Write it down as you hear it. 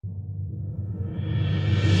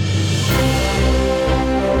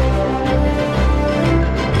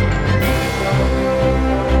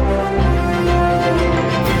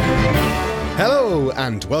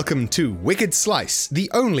and welcome to Wicked Slice,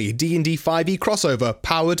 the only D&D 5e crossover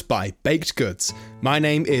powered by Baked Goods. My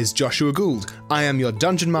name is Joshua Gould. I am your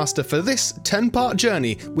Dungeon Master for this 10-part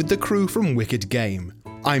journey with the crew from Wicked Game.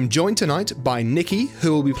 I'm joined tonight by Nikki,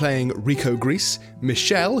 who will be playing Rico Grease,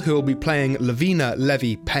 Michelle, who will be playing Lavina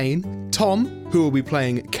Levy Payne, Tom, who will be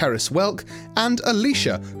playing Keris Welk, and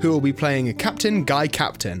Alicia, who will be playing Captain Guy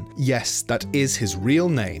Captain. Yes, that is his real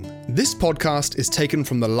name. This podcast is taken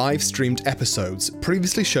from the live-streamed episodes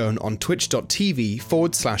previously shown on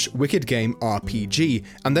twitch.tv/WickedGameRPG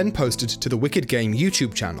and then posted to the Wicked Game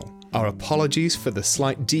YouTube channel. Our apologies for the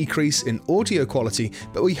slight decrease in audio quality,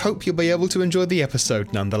 but we hope you'll be able to enjoy the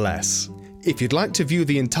episode nonetheless. If you'd like to view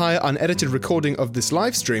the entire unedited recording of this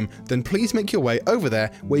live stream, then please make your way over there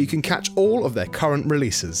where you can catch all of their current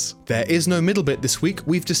releases. There is no middle bit this week.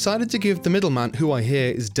 We've decided to give the middleman, who I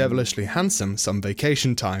hear is devilishly handsome, some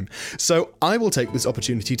vacation time. So I will take this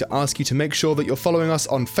opportunity to ask you to make sure that you're following us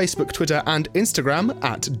on Facebook, Twitter, and Instagram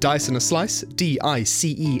at DiceNaSlice,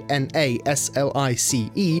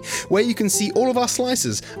 DiceNaSlice, where you can see all of our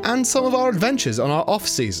slices and some of our adventures on our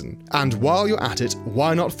off-season. And while you're at it,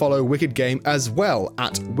 why not follow Wicked Game as well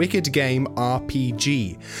at Wicked Game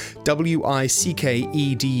RPG,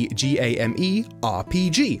 WICKEDGAME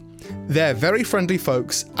RPG. They're very friendly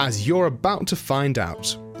folks, as you're about to find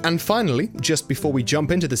out. And finally, just before we jump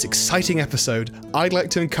into this exciting episode, I'd like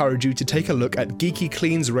to encourage you to take a look at Geeky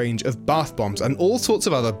Clean's range of bath bombs and all sorts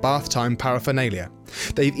of other bath time paraphernalia.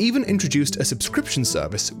 They've even introduced a subscription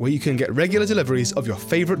service where you can get regular deliveries of your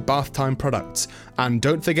favourite bath time products. And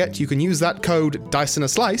don't forget, you can use that code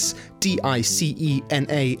DiceNaSlice,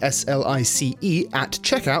 DiceNaSlice at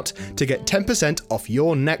checkout to get 10% off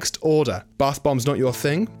your next order. Bath bombs not your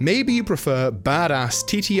thing? Maybe you prefer badass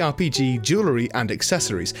TTRPG jewellery and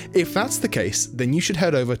accessories. If that's the case, then you should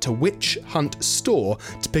head over to Witch Hunt Store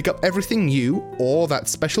to pick up everything you, or that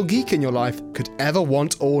special geek in your life, could ever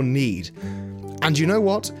want or need. And you know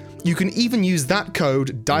what? You can even use that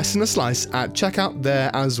code DiceNaSlice at checkout there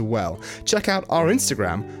as well. Check out our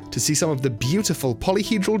Instagram to see some of the beautiful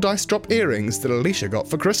polyhedral dice drop earrings that Alicia got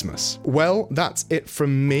for Christmas. Well, that's it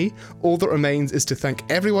from me. All that remains is to thank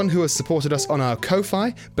everyone who has supported us on our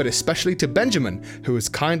Ko-Fi, but especially to Benjamin, who has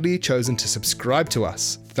kindly chosen to subscribe to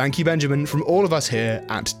us. Thank you, Benjamin, from all of us here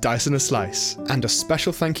at DiceNaSlice. And a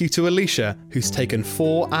special thank you to Alicia, who's taken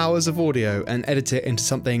 4 hours of audio and edited it into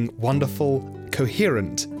something wonderful,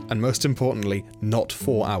 coherent, and most importantly, not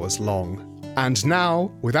 4 hours long. And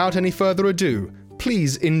now, without any further ado,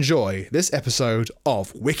 please enjoy this episode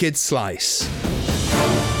of Wicked Slice.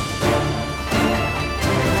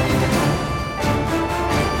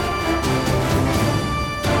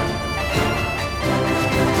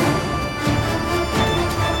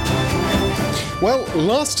 Well,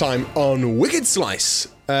 last time on Wicked Slice,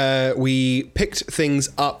 we picked things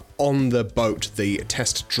up on the boat, the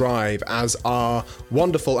test drive, as our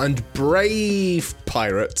wonderful and brave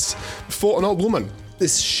pirates fought an old woman.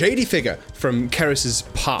 This shady figure from Keris's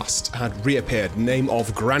past had reappeared, name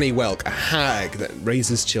of Granny Welk, a hag that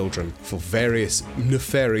raises children for various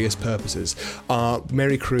nefarious purposes. Our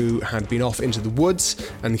merry crew had been off into the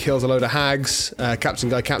woods and killed a load of hags. Captain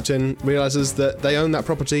Guy Captain realises that they own that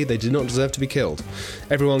property, they do not deserve to be killed.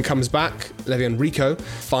 Everyone comes back, Levy and Rico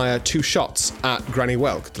fire 2 shots at Granny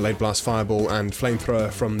Welk, delayed blast fireball and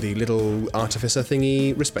flamethrower from the little artificer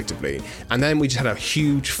thingy, respectively. And then we just had a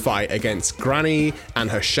huge fight against Granny and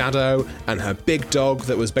her shadow and her big dog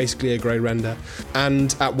that was basically a grey render.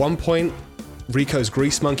 And at one point, Rico's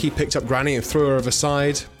grease monkey picked up Granny and threw her over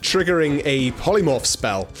side, triggering a polymorph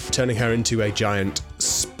spell, turning her into a giant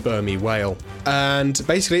spermy whale. And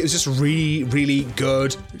basically it was just really, really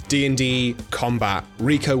good D&D combat.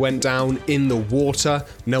 Rico went down in the water.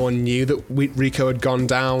 No one knew that Rico had gone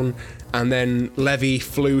down. And then Levy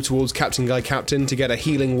flew towards Captain Guy Captain to get a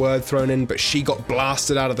healing word thrown in, but she got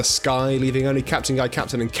blasted out of the sky, leaving only Captain Guy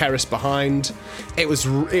Captain and Keris behind. It was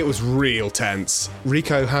real tense.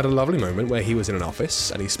 Rico had a lovely moment where he was in an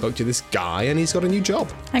office and he spoke to this guy and he's got a new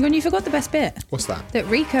job. Hang on, you forgot the best bit. What's that? That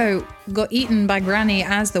Rico got eaten by Granny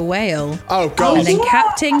as the whale. Oh, God. And then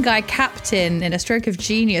Captain Guy Captain, in a stroke of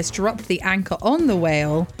genius, dropped the anchor on the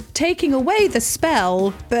whale, taking away the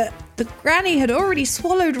spell, but the Granny had already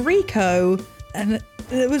swallowed Rico, and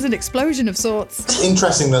there was an explosion of sorts. It's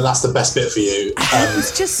interesting that that's the best bit for you. It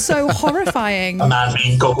was just so horrifying. A man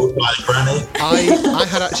being goggled by a Granny. I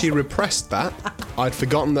had actually repressed that. I'd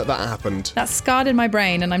forgotten that happened. That's scarred in my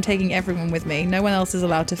brain, and I'm taking everyone with me. No one else is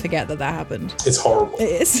allowed to forget that happened. It's horrible.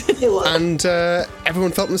 It is. It was. And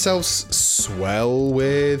everyone felt themselves swell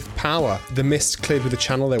with power. The mist cleared with the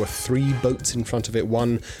channel. There were 3 boats in front of it,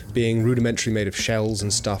 one being rudimentary made of shells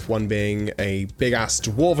and stuff, one being a big-ass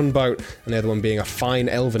dwarven boat, and the other one being a fine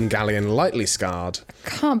elven galleon, lightly scarred.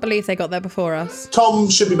 Can't believe they got there before us. Tom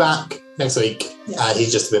should be back next week.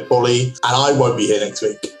 He's just a bit bully, and I won't be here next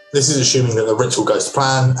week. This is assuming that the ritual goes to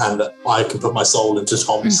plan and that I can put my soul into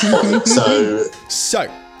Tom's body. So,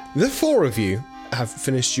 the 4 of you have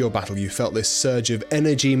finished your battle. You felt this surge of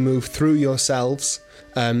energy move through yourselves,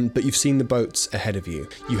 but you've seen the boats ahead of you.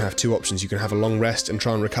 You have 2 options. You can have a long rest and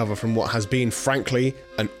try and recover from what has been, frankly,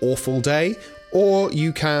 an awful day, or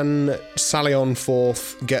you can sally on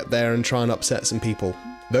forth, get there and try and upset some people.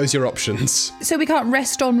 Those are your options. So we can't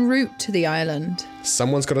rest en route to the island?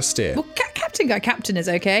 Someone's got to steer. Well, Captain is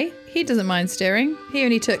okay. He doesn't mind steering. He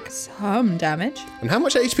only took some damage. And how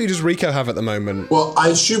much HP does Rico have at the moment? Well, I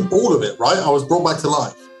assume all of it, right? I was brought back to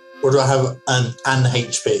life. Or do I have an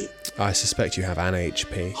HP? I suspect you have an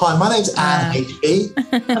HP. Hi, my name's Anne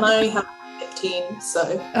HP. And I only have 15,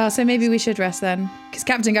 so... So maybe we should rest then. Because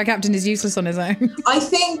Captain is useless on his own. I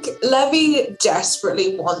think Levy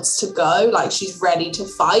desperately wants to go, like she's ready to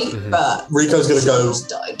fight, but... Rico's going to go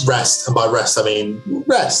rest, and by rest I mean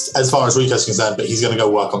rest as far as Rico's concerned, but he's going to go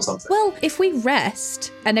work on something. Well, if we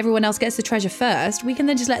rest and everyone else gets the treasure first, we can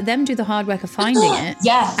then just let them do the hard work of finding it.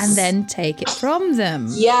 Yes. And then take it from them.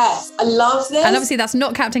 Yes, I love this. And obviously that's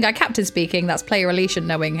not Captain speaking, that's player Alicia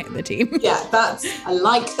knowing the team. Yeah, I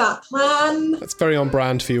like that plan. That's very on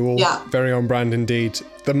brand for you all. Yeah. Very on brand indeed.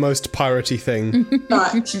 The most piratey thing. All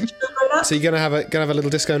right. Should we go now? So you're gonna have a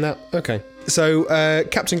little disco nap? Okay. So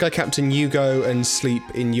Captain, you go and sleep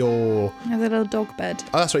in your... I have a little dog bed.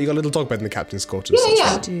 Oh, that's right. You got a little dog bed in the captain's quarters.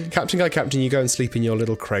 Yeah. I do. Captain, you go and sleep in your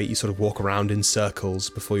little crate. You sort of walk around in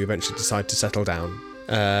circles before you eventually decide to settle down.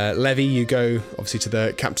 Levy, you go obviously to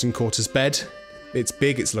the captain quarters bed. It's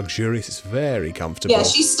big, it's luxurious, it's very comfortable. Yeah,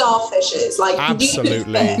 she starfishes. Like,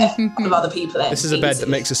 absolutely. Of other people in. This is a bed that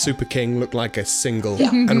makes a super king look like a single. Yeah.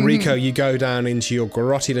 And Rico, you go down into your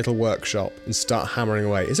grotty little workshop and start hammering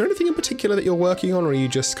away. Is there anything in particular that you're working on, or are you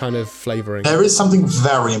just kind of flavouring? There is something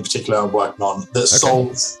very in particular I'm working on that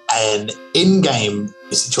solves an in-game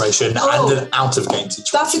situation and an out-of-game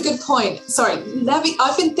situation. That's a good point. Sorry, Levy,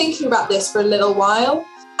 I've been thinking about this for a little while.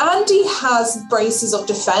 Andy has braces of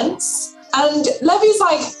defence. And Levy's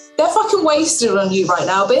like, they're fucking wasted on you right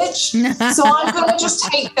now, bitch. So I'm going to just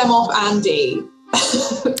take them off Andy.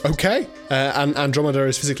 Okay. And Andromeda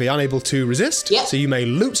is physically unable to resist. Yep. So you may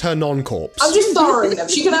loot her non-corpse. I'm just borrowing them.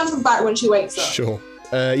 She can have them back when she wakes up. Sure.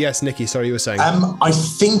 Yes, Nikki, sorry, you were saying. I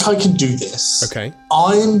think I can do this. Okay.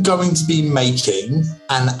 I'm going to be making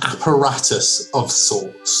an apparatus of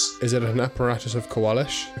sorts. Is it an apparatus of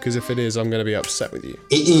Koalish? Because if it is, I'm going to be upset with you.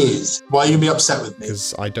 It is. Why are you going to be upset with me?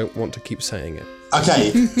 Because I don't want to keep saying it.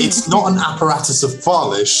 Okay, it's not an apparatus of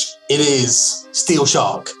Koalish. It is Steel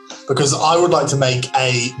Shark. Because I would like to make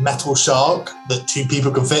a metal shark that 2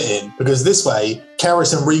 people can fit in. Because this way,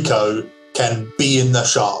 Karis and Rico can be in the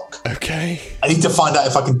shark. Okay. I need to find out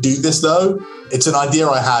if I can do this, though. It's an idea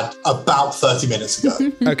I had about 30 minutes ago.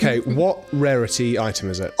 Okay, what rarity item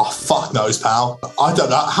is it? Oh, fuck knows, pal. I don't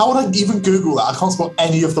know. How would I even Google that? I can't spell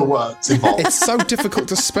any of the words involved. It's so difficult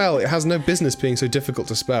to spell. It has no business being so difficult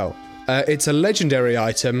to spell. It's a legendary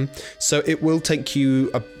item, so it will take you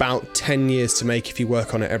about 10 years to make if you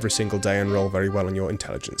work on it every single day and roll very well on your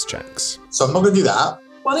intelligence checks. So I'm not going to do that.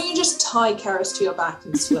 Why don't you just tie Karis to your back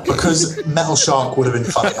and swim? Because Metal Shark would have been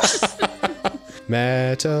funnier.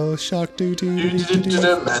 Metal Shark,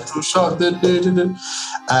 Metal Shark, I'm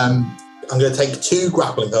going to take 2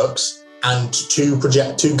 grappling hooks and 2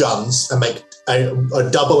 guns and make a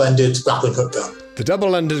double-ended grappling hook gun. The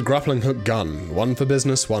double-ended grappling hook gun. One for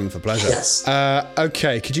business, one for pleasure. Yes.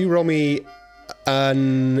 Okay, could you roll me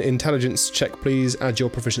an intelligence check, please? Add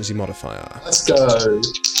your proficiency modifier. Let's go.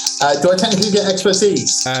 Do I technically get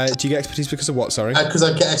expertise? Do you get expertise because of what, sorry? Because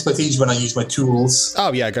I get expertise when I use my tools.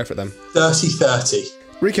 Oh, yeah, go for it then. 30-30.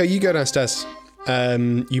 Rico, you go downstairs.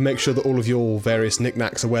 You make sure that all of your various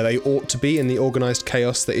knickknacks are where they ought to be in the organised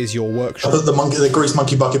chaos that is your workshop. I put the grease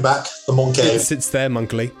monkey bucket back, the monkey. It sits there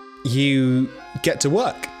monkily. You get to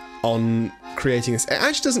work on creating this. It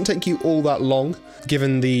actually doesn't take you all that long,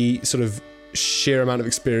 given the sort of sheer amount of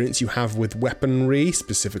experience you have with weaponry,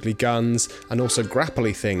 specifically guns, and also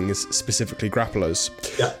grapply things, specifically grapplers.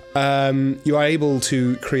 Yeah. You are able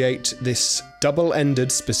to create this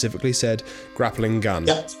double-ended, specifically said, grappling gun.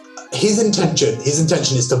 Yeah. His intention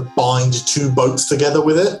is to bind 2 boats together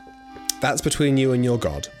with it. That's between you and your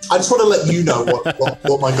god. I just want to let you know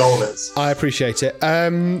what my goal is. I appreciate it.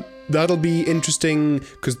 That'll be interesting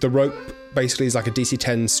because the rope basically is like a DC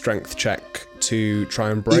 10 strength check to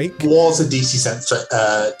try and break. It was a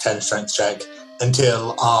DC 10 strength check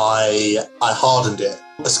until I hardened it.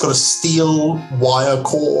 It's got a steel wire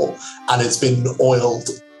core and it's been oiled.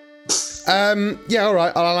 Yeah, all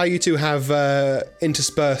right. I'll allow you to have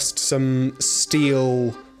interspersed some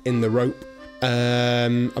steel in the rope.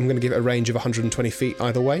 I'm going to give it a range of 120 feet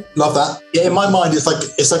either way. Love that. Yeah, in my mind,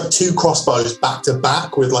 it's like two crossbows back to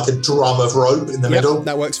back with like a drum of rope in the middle.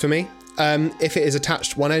 That works for me. If it is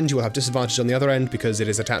attached one end, you will have disadvantage on the other end because it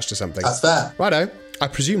is attached to something. That's fair. Righto. I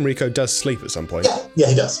presume Rico does sleep at some point. Yeah,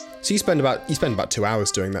 he does. So you spend about 2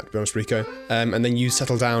 hours doing that, to be honest, Rico. And then you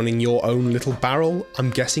settle down in your own little barrel. I'm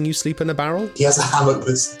guessing you sleep in a barrel? He has a hammock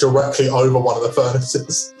that's directly over one of the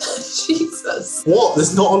furnaces. Jesus. What?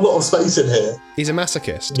 There's not a lot of space in here. He's a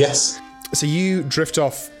masochist. Yes. So you drift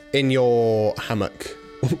off in your hammock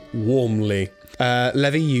warmly.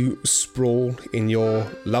 Levy, you sprawl in your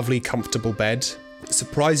lovely, comfortable bed.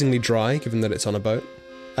 Surprisingly dry, given that it's on a boat.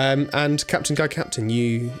 And Captain Guy Captain,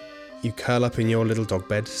 you curl up in your little dog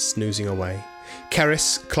bed, snoozing away.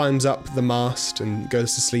 Keris climbs up the mast and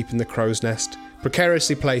goes to sleep in the crow's nest.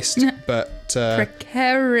 Precariously placed, but...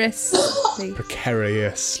 Precariously.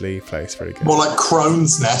 Precariously placed, very good. More like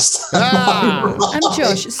Crone's Nest.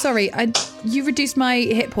 Josh, sorry, you reduced my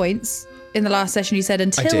hit points in the last session. You said,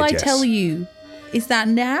 until I yes. tell you. Is that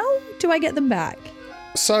now? Do I get them back?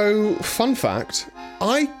 So, fun fact,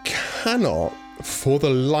 I cannot, for the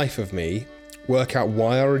life of me, work out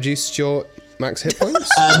why I reduced your max hit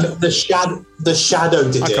points. The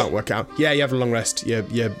shadow did it. I can't work out. Yeah, you have a long rest. Your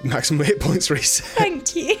maximum hit points reset.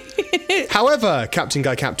 Thank you. However, Captain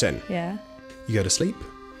Guy Captain, Yeah. you go to sleep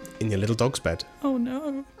in your little dog's bed. Oh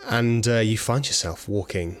no. And you find yourself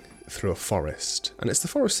walking through a forest. And it's the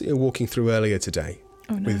forest that you're walking through earlier today.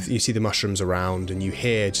 Oh no. You see the mushrooms around and you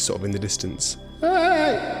hear just sort of in the distance.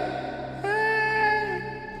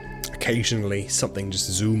 Occasionally, something just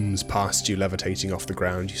zooms past you, levitating off the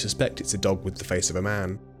ground. You suspect it's a dog with the face of a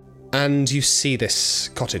man. And you see this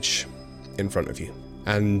cottage in front of you.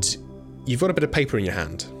 And you've got a bit of paper in your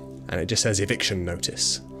hand. And it just says eviction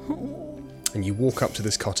notice. And you walk up to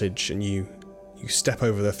this cottage and you step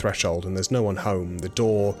over the threshold and there's no one home. The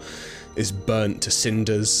door is burnt to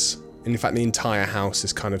cinders. In fact, the entire house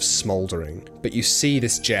is kind of smouldering. But you see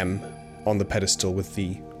this gem on the pedestal with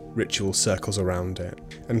the ritual circles around it.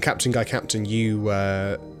 And Captain Guy Captain, you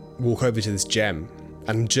walk over to this gem,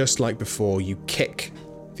 and just like before, you kick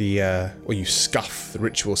you scuff the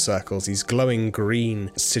ritual circles, these glowing green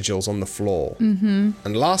sigils on the floor. Mm-hmm.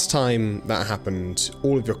 And last time that happened,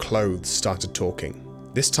 all of your clothes started talking.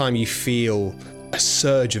 This time you feel a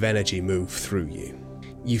surge of energy move through you.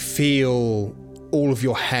 You feel all of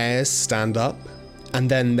your hairs stand up, and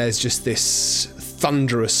then there's just this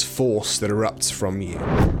thunderous force that erupts from you.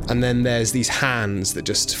 And then there's these hands that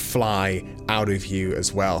just fly out of you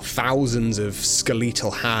as well. Thousands of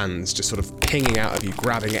skeletal hands just sort of pinging out of you,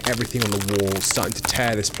 grabbing at everything on the walls, starting to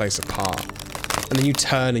tear this place apart. And then you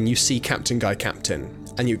turn and you see Captain Guy Captain,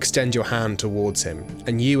 and you extend your hand towards him,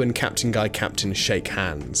 and you and Captain Guy Captain shake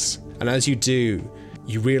hands. And as you do,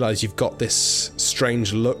 you realise you've got this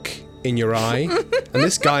strange look in your eye, and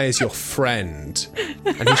this guy is your friend,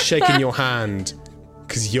 and he's shaking your hand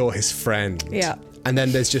because you're his friend. Yeah. And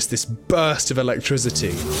then there's just this burst of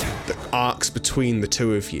electricity that arcs between the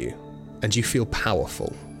two of you, and you feel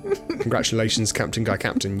powerful. Congratulations, Captain Guy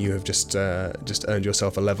Captain. You have just earned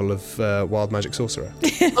yourself a level of Wild Magic Sorcerer.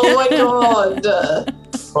 Oh my god.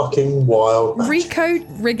 Fucking wild. Rico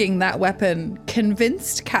rigging that weapon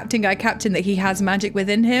convinced Captain Guy Captain that he has magic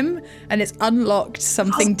within him, and it's unlocked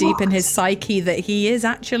something deep in his psyche that he is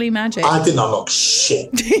actually magic. I didn't unlock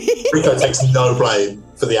shit. Rico takes no blame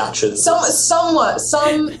for the actions. Someone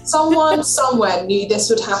somewhere knew this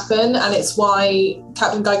would happen, and it's why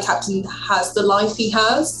Captain Guy Captain has the life he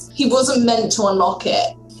has. He wasn't meant to unlock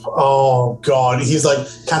it. Oh god, he's like,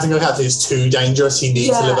 Captain Guy Captain is too dangerous. He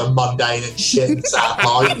needs to live a mundane and shit sad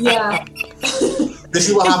life. Yeah. This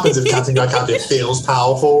is what happens if Captain Guy Captain feels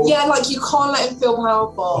powerful. Yeah, like you can't let him feel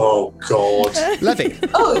powerful. Oh god. Levy.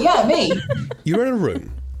 Oh yeah, me. You're in a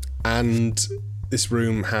room, and this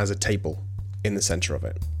room has a table in the centre of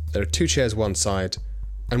it. There are 2 chairs one side,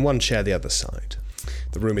 and 1 chair the other side.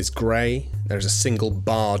 The room is grey. There is a single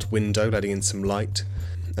barred window letting in some light,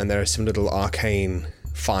 and there are some little arcane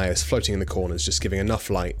fires floating in the corners, just giving enough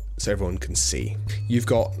light so everyone can see. You've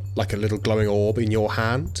got like a little glowing orb in your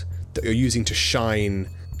hand that you're using to shine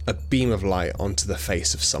a beam of light onto the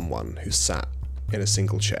face of someone who's sat in a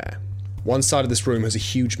single chair. One side of this room has a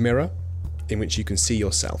huge mirror. in which you can see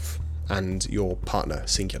yourself and your partner,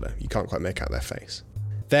 singular. You can't quite make out their face.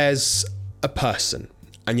 There's a person,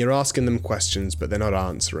 and you're asking them questions, but they're not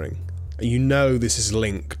answering. And you know this is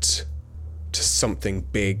linked to something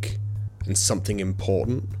big and something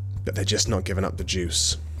important, but they're just not giving up the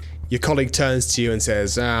juice. Your colleague turns to you and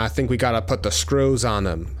says, I think we gotta put the screws on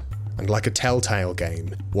them. And like a Telltale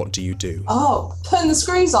game, what do you do? Oh, putting the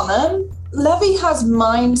screws on them. Levy has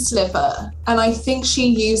Mind Sliver, and I think she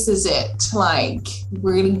uses it to like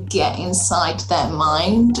really get inside their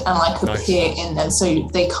mind and like appear in them so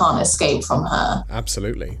they can't escape from her.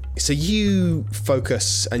 Absolutely. So you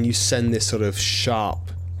focus and you send this sort of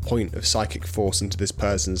sharp point of psychic force into this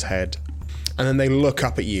person's head, and then they look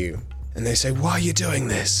up at you and they say, why are you doing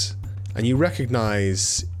this? And you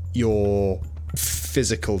recognize your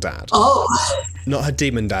physical dad. Oh. Not her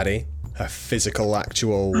demon daddy, her physical,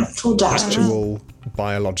 actual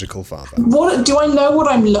biological father. What do I know what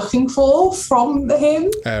I'm looking for from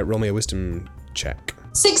him? Roll me a wisdom check.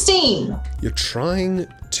 16. You're trying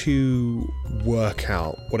to work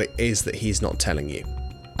out what it is that he's not telling you.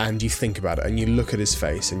 And you think about it, and you look at his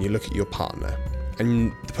face, and you look at your partner.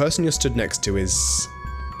 And the person you're stood next to is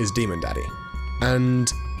Demon Daddy.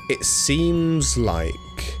 And it seems like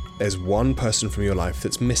there's one person from your life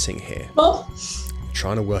that's missing here. Oh.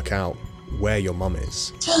 Trying to work out where your mum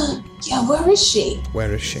is. Yeah, where is she?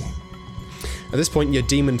 Where is she? At this point, your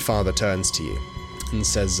demon father turns to you and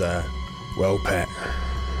says, well, pet,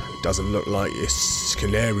 doesn't look like your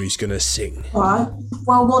canary's gonna sing. Right.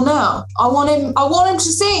 Well, what now? I want him to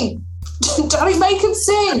sing. Daddy, make him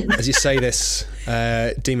sing. As you say this,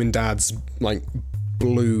 Demon Dad's like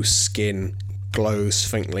blue skin glows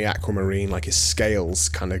faintly aquamarine, like his scales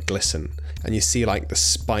kind of glisten. And you see like the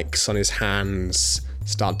spikes on his hands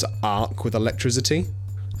start to arc with electricity.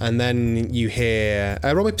 And then you hear...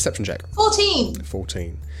 roll me a perception check.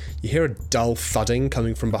 14. You hear a dull thudding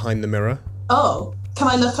coming from behind the mirror. Oh, can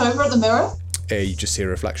I look over at the mirror? You just see a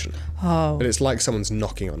reflection. Oh. But it's like someone's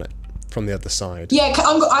knocking on it from the other side. Yeah,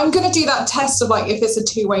 I'm going to do that test of like if it's a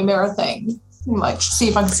two-way mirror thing. Like, see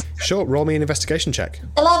if I can... Sure, roll me an investigation check.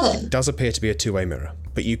 11. It does appear to be a two-way mirror,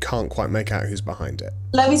 but you can't quite make out who's behind it.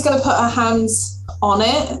 Levy's going to put her hands on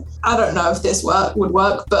it. I don't know if this would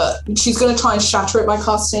work, but she's going to try and shatter it by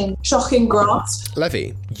casting Shocking Grasp.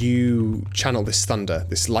 Levy, you channel this thunder,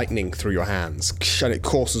 this lightning through your hands, and it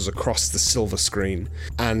courses across the silver screen.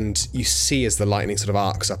 And you see as the lightning sort of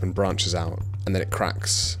arcs up and branches out, and then it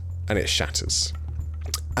cracks, and it shatters.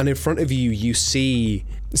 And in front of you, you see...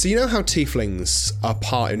 So you know how tieflings are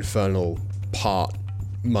part infernal, part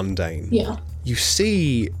mundane? Yeah. You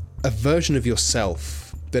see a version of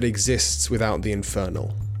yourself that exists without the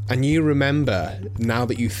infernal. And you remember, now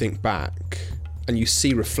that you think back, and you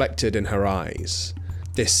see reflected in her eyes,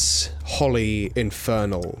 this wholly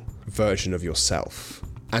infernal version of yourself.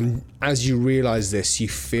 And as you realize this, you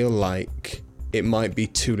feel like it might be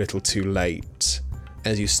too little too late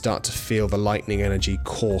as you start to feel the lightning energy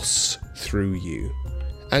course through you.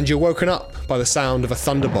 And you're woken up by the sound of a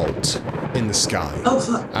thunderbolt in the sky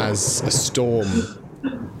as a storm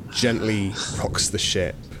gently rocks the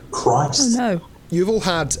ship. Christ. Oh no. You've all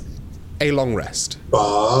had a long rest.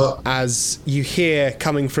 As you hear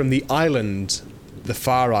coming from the island, the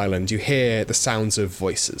far island, you hear the sounds of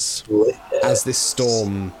voices. As this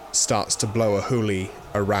storm starts to blow a hoolie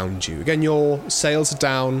around you. Again, your sails are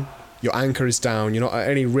down, your anchor is down, you're not at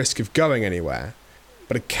any risk of going anywhere.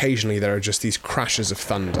 But occasionally there are just these crashes of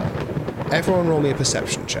thunder. Everyone roll me a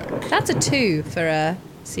perception check. That's a 2 for a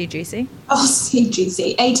CGC. Oh,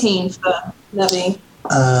 CGC. 18 for Levy.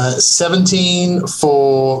 17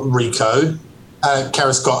 for Rico.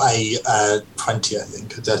 Kara's got a 20, I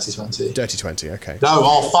think, a dirty 20. Dirty 20, okay.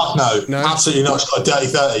 No, fuck no. No? Absolutely not. She's got a dirty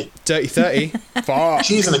 30. Dirty 30? Fuck.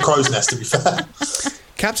 She's in the crow's nest, to be fair.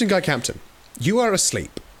 Captain Guy Captain, you are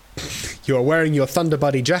asleep. You are wearing your Thunder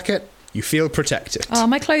Buddy jacket. You feel protected. Oh,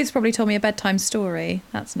 my clothes probably told me a bedtime story.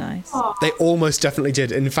 That's nice. They almost definitely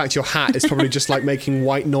did. In fact, your hat is probably just like making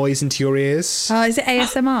white noise into your ears. Oh, is it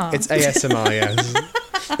ASMR? It's ASMR, yes.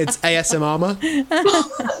 It's ASMR.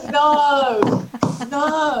 No.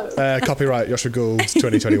 Copyright Joshua Gould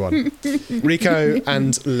 2021. Rico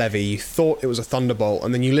and Levy, you thought it was a thunderbolt,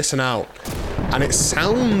 and then you listen out, and it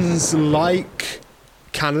sounds like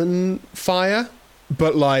cannon fire,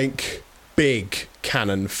 but like big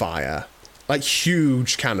cannon fire, like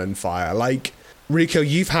huge cannon fire. Like, Rico,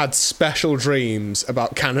 you've had special dreams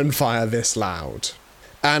about cannon fire this loud.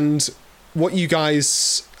 And what you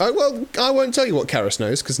guys... Oh, well, I won't tell you what Keris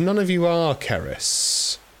knows, because none of you are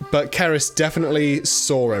Keris. But Keris definitely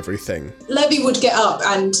saw everything. Levy would get up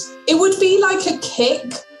and it would be like a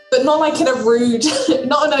kick, but not like in a rude,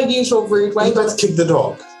 not in a usual rude way. You better kick the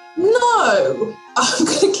dog. No, I'm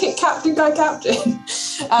going to kick Captain Guy Captain,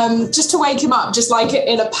 just to wake him up, just like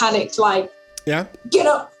in a panicked, like, Yeah? get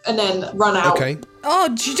up, and then run out. Okay.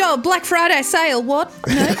 Oh, Black Friday sale. What?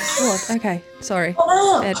 No? What? Okay. Sorry.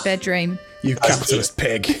 Bad dream. You capitalist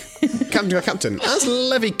pig. Captain Guy Captain, as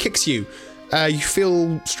Levy kicks you, you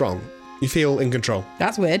feel strong. You feel in control.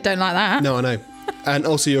 That's weird. Don't like that. No, I know. And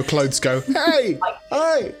also your clothes go, hey,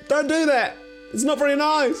 don't do that. It's not very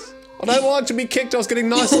nice. I don't like to be kicked. I was getting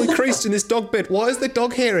nicely creased in this dog bit. Why is the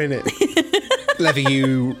dog hair in it? Levy,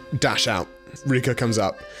 you dash out. Rika comes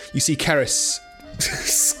up. You see Keris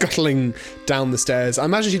scuttling down the stairs. I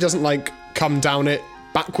imagine she doesn't, like, come down it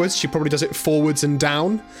backwards. She probably does it forwards and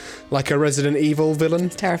down, like a Resident Evil villain.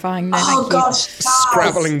 It's terrifying. No, Oh, thank you. gosh.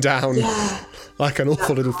 Scrabbling down Yeah. like an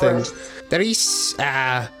awful little thing. There is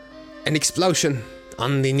an explosion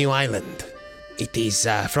on the new island. It is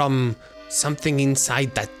from something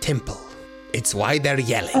inside that temple. It's why they're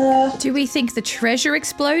yelling. Do we think the treasure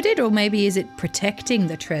exploded, or maybe is it protecting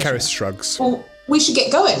the treasure? Keris shrugs. Well, we should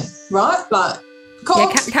get going, right? Like,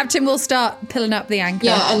 Yeah, Captain will start pulling up the anchor.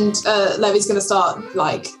 yeah, and Levy's going to start,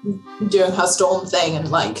 like, doing her storm thing and,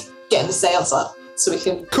 like, getting the sails up so we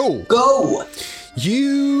can Cool. go.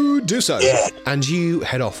 You do so. Yeah. And you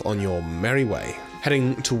head off on your merry way.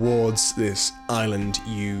 Heading towards this island,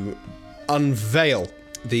 you unveil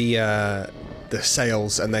the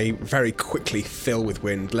sails, and they very quickly fill with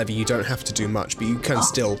wind. Levy, you don't have to do much, but you can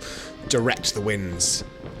still direct the winds,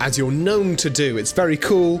 as you're known to do. It's very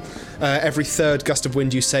cool. Every third gust of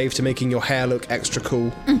wind you save to making your hair look extra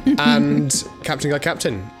cool. And Captain Guy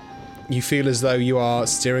Captain, you feel as though you are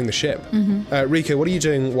steering the ship. Rika, what are you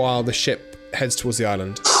doing while the ship heads towards the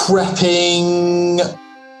island? Prepping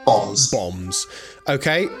bombs. Bombs.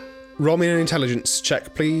 Okay. Roll me an intelligence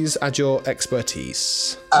check, please. Add your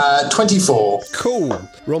expertise. 24. Cool.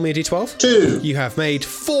 Roll me a d12. 2. You have made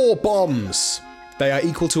 4 bombs. They are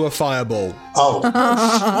equal to a fireball. Oh,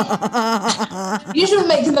 You should have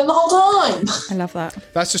been making them the whole time. I love that.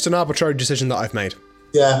 That's just an arbitrary decision that I've made.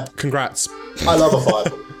 yeah. Congrats. I love a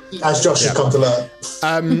fireball. As Josh has come to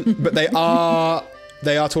learn. But they are,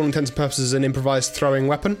 to all intents and purposes, an improvised throwing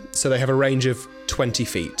weapon, so they have a range of 20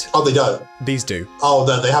 feet. Oh, they don't. These do. Oh,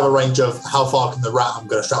 no, they have a range of how far can the rat I'm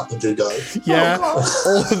going to strap them to go. Yeah, all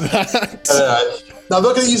of that. No, I'm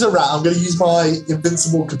not going to use a rat. I'm going to use my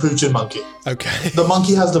invincible capuchin monkey. Okay. The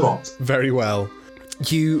monkey has the bombs. Very well.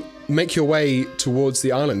 You make your way towards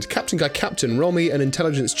the island. Captain Guy Captain, roll me an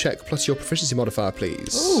intelligence check plus your proficiency modifier,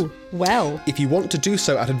 please. Ooh, well. If you want to do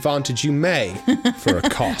so at advantage, you may, for a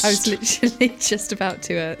cost. I was literally just about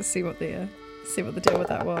to see what the deal with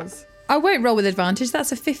that was. I won't roll with advantage.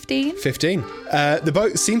 That's a 15. 15. The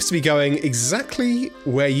boat seems to be going exactly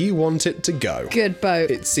where you want it to go. Good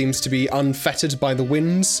boat. It seems to be unfettered by the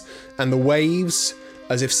winds and the waves,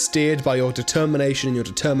 as if steered by your determination and your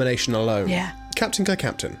determination alone. Yeah. Captain Guy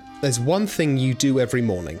Captain, there's one thing you do every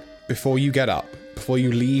morning before you get up, before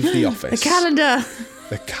you leave the office. The calendar.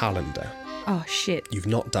 The calendar. Oh, shit. You've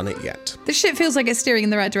not done it yet. The ship feels like it's steering in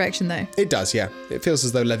the right direction, though. It does, yeah. It feels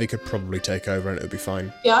as though Levy could probably take over and it would be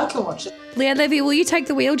fine. Yeah, I can watch it. Leah, Levy, will you take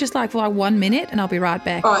the wheel just like for like 1 minute and I'll be right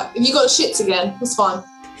back? All right, if you got shits again, that's fine.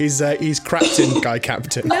 He's Captain Guy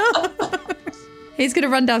Captain. He's going to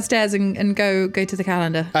run downstairs and go to the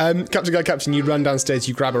calendar. Captain Guy Captain, you run downstairs,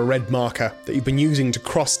 you grab a red marker that you've been using to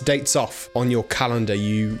cross dates off on your calendar.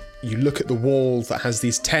 You look at the wall that has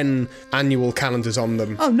these 10 annual calendars on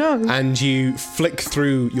them. Oh, no. And you flick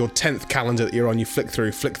through your 10th calendar that you're on. You flick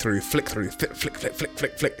through, flick.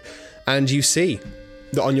 And you see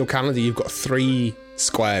that on your calendar you've got 3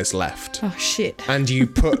 squares left. Oh, shit. And you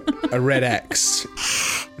put a red X.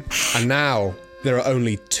 And now there are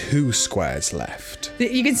only 2 squares left.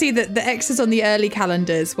 You can see that the X's on the early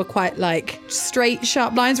calendars were quite like straight,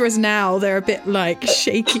 sharp lines, whereas now they're a bit like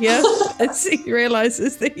shakier as he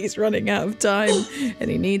realizes that he's running out of time and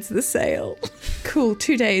he needs the sail. Cool.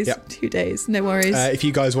 2 days. Yep. 2 days. No worries. If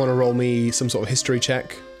you guys want to roll me some sort of history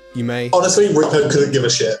check, you may. Honestly, Rico couldn't give a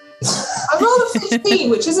shit. I rolled a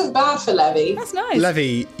 15, which isn't bad for Levy. That's nice.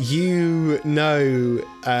 Levy, you know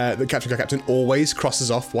that Captain Guy Captain always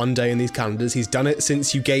crosses off one day in these calendars. He's done it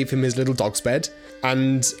since you gave him his little dog's bed.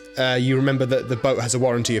 And you remember that the boat has a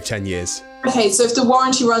warranty of 10 years. Okay, so if the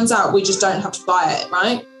warranty runs out, we just don't have to buy it,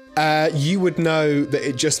 right? You would know that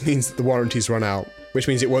it just means that the warranty's run out, which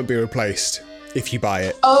means it won't be replaced if you buy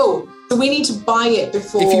it. Oh, so we need to buy it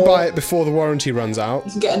before... If you buy it before the warranty runs out,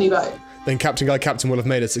 you can get a new boat. then Captain Guy Captain will have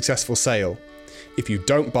made a successful sale. If you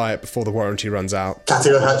don't buy it before the warranty runs out,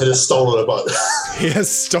 Captain Captain has stolen a boat. he has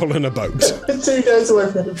stolen a boat. 2 days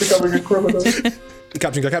away from becoming a criminal.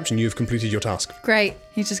 Captain, you've completed your task. Great.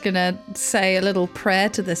 He's just going to say a little prayer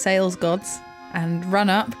to the sales gods and run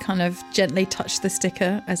up, kind of gently touch the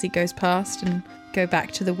sticker as he goes past and go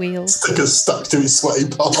back to the wheel. Sticker's stuck to his sweaty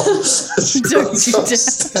palm. Don't you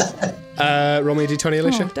dare. Roll me a d20,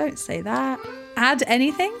 Alicia. Oh, don't say that. Add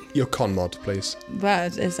anything? Your con mod, please. Well,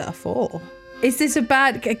 is that a 4? Is this a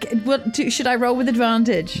bad... should I roll with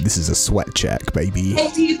advantage? This is a sweat check, baby.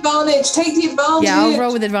 Take the advantage. Yeah, I'll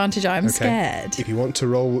roll with advantage. I'm scared. If you want to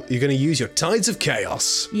roll, you're going to use your Tides of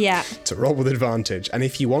Chaos Yeah. to roll with advantage. And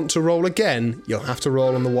if you want to roll again, you'll have to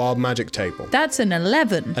roll on the Wild Magic table. That's an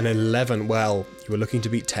 11. An 11, well, you were looking to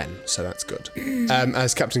beat 10, so that's good.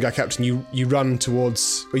 As Captain, you run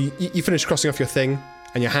towards... Well, you finish crossing off your thing,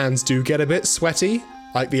 and your hands do get a bit sweaty.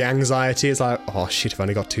 Like, the anxiety is like, oh shit, I've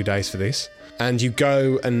only got 2 days for this. And you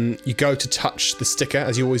go to touch the sticker,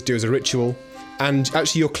 as you always do as a ritual, and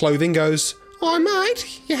actually your clothing goes, oh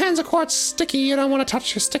mate, your hands are quite sticky, you don't want to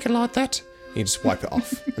touch your sticker like that. And you just wipe it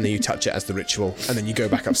off, and then you touch it as the ritual, and then you go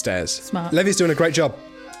back upstairs. Smart. Levy's doing a great job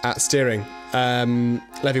at steering.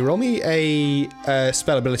 Levy, roll me a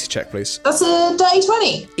spell ability check, please. That's a dirty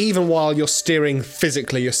 20. Even while you're steering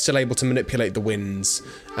physically, you're still able to manipulate the winds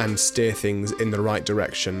and steer things in the right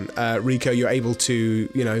direction. Rico, you're able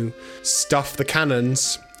to, stuff the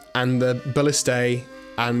cannons, and the ballistae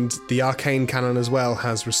and the arcane cannon as well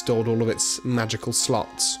has restored all of its magical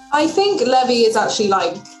slots. I think Levy is actually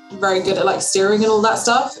very good at steering and all that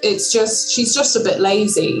stuff. It's just she's just a bit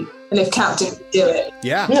lazy. And if Captain could do it.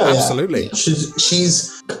 Yeah, absolutely. Yeah.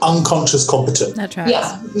 She's unconscious competent. That's right.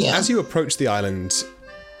 Yeah. As you approach the island,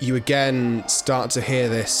 you again start to hear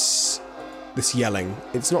this yelling.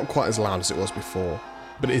 It's not quite as loud as it was before,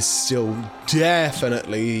 but it is still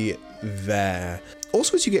definitely there.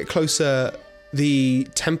 Also, as you get closer, the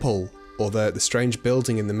temple, or the strange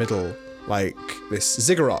building in the middle, like this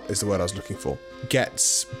ziggurat is the word I was looking for,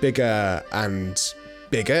 gets bigger and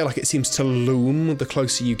bigger. Like, it seems to loom the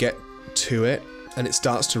closer you get to it, and it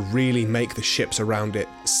starts to really make the ships around it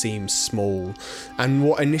seem small. And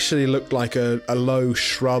what initially looked like a low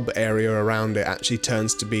shrub area around it actually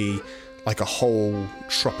turns to be like a whole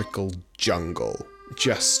tropical jungle.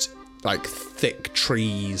 Just like thick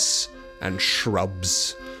trees and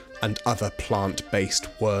shrubs and other plant-based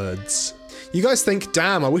words. You guys think,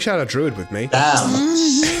 damn, I wish I had a druid with me. Damn.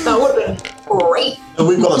 That would have been great. And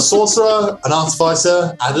we've got a sorcerer, an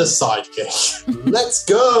artificer, and a sidekick. Let's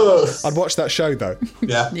go. I'd watch that show, though.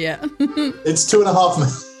 Yeah. Yeah. It's 2.5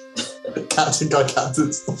 minutes. Captain.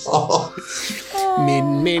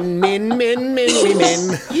 Min.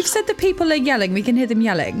 You've said the people are yelling. We can hear them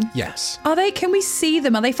yelling. Yes. Can we see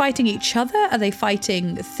them? Are they fighting each other? Are they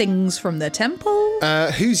fighting things from the temple?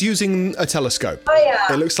 Who's using a telescope? I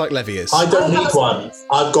am. It looks like Levy is. I don't need one.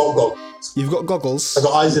 I've got goggles. You've got goggles. I've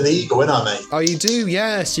got eyes of the eagle, ain't I, mate? Oh, you do?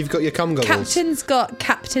 Yes, you've got your cum goggles. Captain's got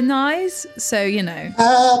captain eyes, so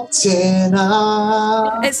Captain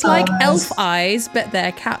eyes. It's like elf eyes, but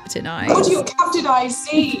they're captain eyes. What do your Captain eyes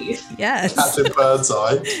see? Yes. Captain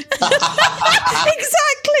Birdseye. Exactly.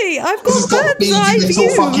 I've This has got got bird's eye beady little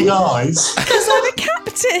view fucking eyes. because I'm a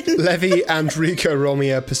captain. Levy and Rico roll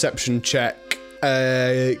me a perception check.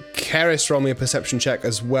 Karis roll me a perception check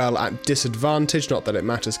as well at disadvantage. Not that it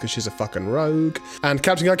matters because she's a fucking rogue. And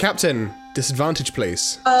Captain, disadvantage,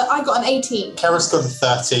 please. I got an 18. Karis got a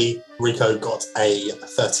 30. Rico got a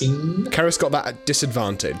 13. Karis got that at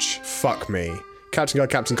disadvantage. Fuck me. Captain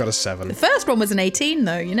got a 7. The first one was an 18,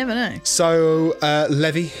 though. You never know. So,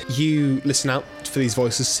 Levy, you listen out for these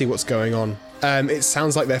voices, see what's going on. It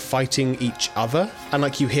sounds like they're fighting each other, and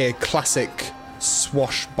like you hear classic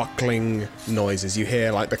swashbuckling noises. You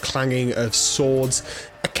hear like the clanging of swords.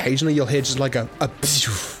 Occasionally you'll hear just like a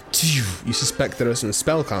you suspect there are some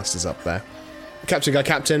spellcasters up there.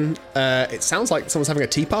 Captain, it sounds like someone's having a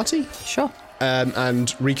tea party. Sure.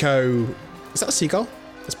 And Rico, is that a seagull?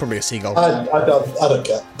 It's probably a seagull. I don't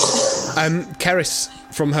care. Karis,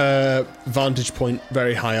 from her vantage point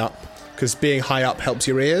very high up, because being high up helps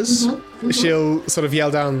your ears, she'll sort of yell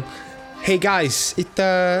down, hey guys,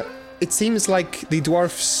 it seems like the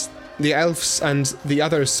dwarfs, the elves, and the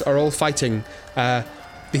others are all fighting. The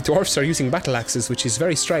dwarfs are using battle axes, which is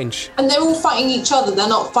very strange. And they're all fighting each other. They're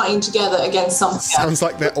not fighting together against something else. Sounds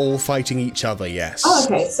like they're all fighting each other, yes. Oh,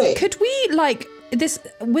 okay, sweet. Could we, this,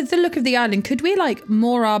 with the look of the island, could we,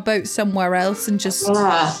 moor our boat somewhere else and just,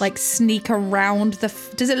 sneak around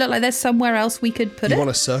does it look like there's somewhere else we could put You it? want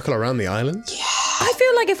to circle around the island? Yeah. I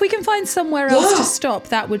feel like if we can find somewhere else to stop,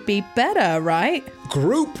 that would be better, right?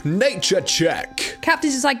 Group nature check.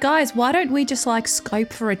 Captain's just like, guys, why don't we just like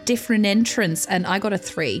scope for a different entrance? And I got a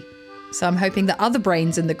 3. So I'm hoping the other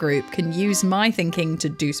brains in the group can use my thinking to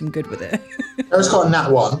do some good with it. Eric's got a nat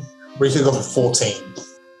 1. Rika got a 14.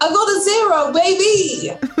 I got a 0,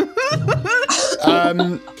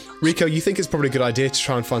 baby. Rico, you think it's probably a good idea to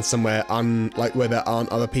try and find somewhere where there aren't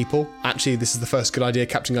other people. Actually, this is the first good idea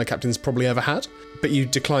Captain Guy Captain's probably ever had, but you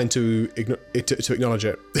decline to acknowledge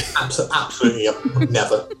it. Absolutely, would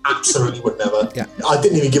never. Absolutely would never. Yeah. I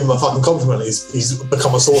didn't even give him a fucking compliment. He's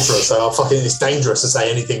become a sorcerer, so it's dangerous to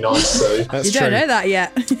say anything nice. So That's You true. don't know that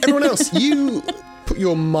yet. Everyone else, you put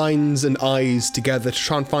your minds and eyes together to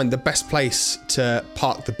try and find the best place to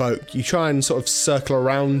park the boat. You try and sort of circle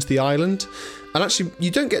around the island. And actually,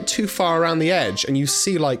 you don't get too far around the edge, and you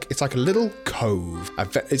see it's like a little cove.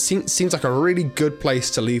 It seems like a really good place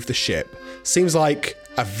to leave the ship. Seems like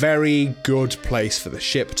a very good place for the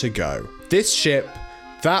ship to go. This ship,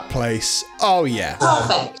 that place, oh yeah.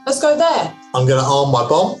 Perfect. Let's go there. I'm going to arm my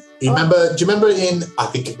bomb. Do you remember in, I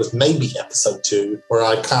think it was maybe episode 2, where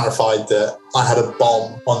I clarified that I had a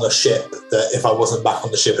bomb on the ship that if I wasn't back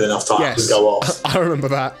on the ship in enough time, it would go off. I remember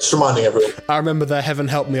that. Just reminding everyone. I remember the heaven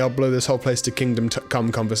help me, I'll blow this whole place to kingdom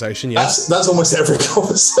come conversation, yes. That's almost every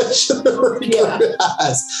conversation that Rico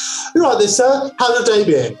has. You're right, this, sir. How's your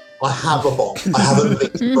day been? I have a bomb. I have at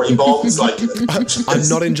least 3 bombs. I'm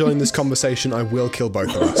not enjoying this conversation. I will kill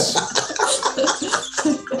both of us.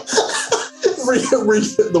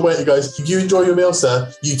 The way it goes, if you enjoy your meal, sir,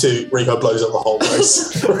 you too. Rico blows up the whole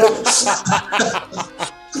place.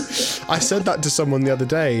 I said that to someone the other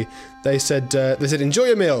day. They said, enjoy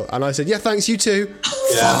your meal. And I said, yeah, thanks, you too.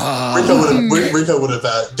 Yeah, Rico would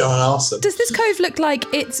have done an arson. Does this cove look like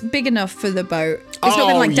it's big enough for the boat? It's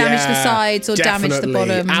not going to damage the sides or damage the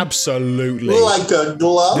bottom. Absolutely. Like a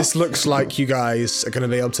glove. This looks like you guys are going to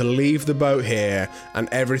be able to leave the boat here and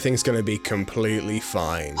everything's going to be completely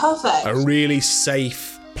fine. Perfect. A really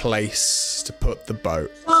safe place to put the boat.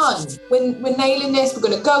 Fun. We're nailing this. We're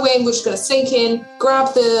going to go in. We're just going to sink in,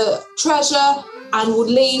 grab the treasure, and we'll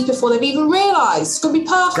leave before they've even realised. It's going to be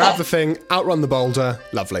perfect. Grab the thing, outrun the boulder.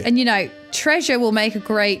 Lovely. And treasure will make a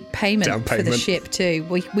great Down payment for the payment. ship too.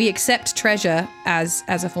 We accept treasure as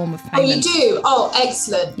a form of Oh, payment. you do? Oh,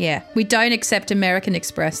 excellent. Yeah. We don't accept American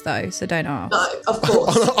Express though, so don't ask. No, of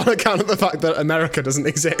course. on account of the fact that America doesn't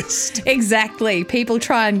exist. Exactly. People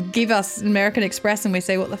try and give us American Express and we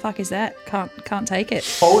say, what the fuck is that? Can't take it.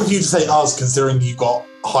 What would you say us, considering you got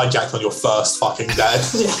hijacked on your first fucking day?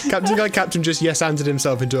 Captain Guy Captain just yes-anded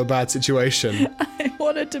himself into a bad situation. I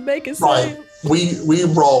wanted to make a Right. sale. We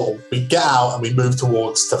roll, we get out, and we move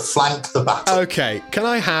towards to flank the battle. Okay, can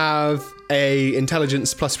I have a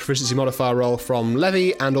intelligence plus proficiency modifier roll from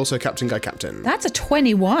Levy and also Captain Guy Captain? That's a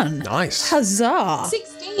 21. Nice. Huzzah.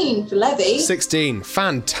 16 for Levy. 16.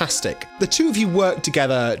 Fantastic. The two of you work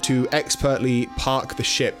together to expertly park the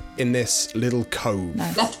ship in this little cove.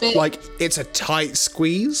 Left bit. It's a tight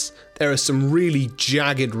squeeze. There are some really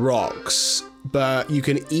jagged rocks, but you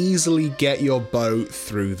can easily get your boat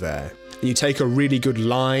through there. And you take a really good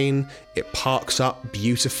line, it parks up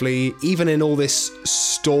beautifully. Even in all this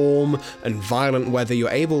storm and violent weather,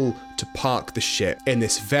 you're able to park the ship in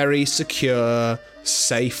this very secure,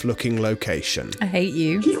 safe-looking location. I hate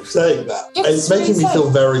you. Keep saying that. Yes, It's making me safe. feel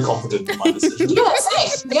very confident in my decision. Yeah,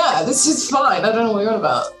 safe. Yeah, this is fine. I don't know what you're on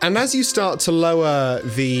about. And as you start to lower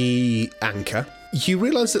the anchor, you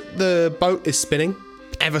realise that the boat is spinning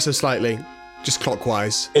ever so slightly, just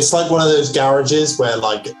clockwise. It's like one of those garages where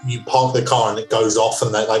you park the car and it goes off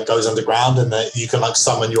and it goes underground and you can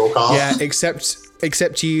summon your car. Yeah,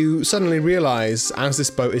 except you suddenly realise, as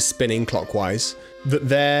this boat is spinning clockwise, that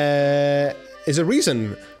there is a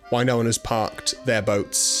reason why no one has parked their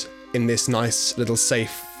boats in this nice little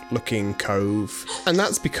safe-looking cove. And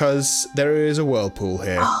that's because there is a whirlpool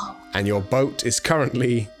here. And your boat is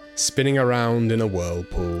currently spinning around in a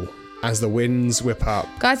whirlpool as the winds whip up.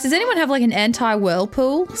 Guys, does anyone have an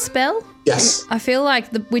anti-whirlpool spell? Yes. I feel like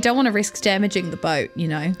we don't want to risk damaging the boat,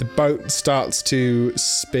 The boat starts to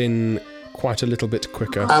spin quite a little bit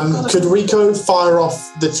quicker. Could Rico fire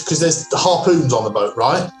off because there's the harpoons on the boat,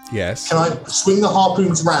 right? Yes. Can I swing the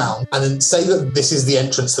harpoons round and then say that this is the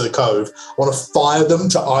entrance to the cove? I want to fire them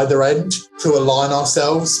to either end to align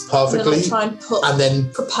ourselves perfectly. And then try and and then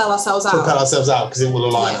propel ourselves out. propel ourselves out because it will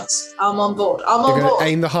align Yeah. us. I'm on board. I'm You're on going board. to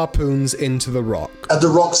aim the harpoons into the rock. And the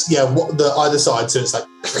rocks, the either side, so it's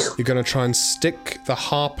You're going to try and stick the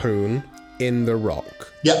harpoon in the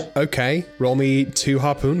rock. yep. Okay, roll me 2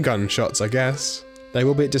 harpoon gunshots, I guess. They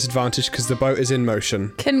will be at disadvantage because the boat is in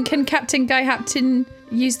motion. Can Captain Guy Hapton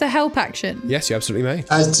use the help action? Yes, you absolutely may.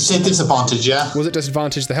 Did you say disadvantage, yeah? Was it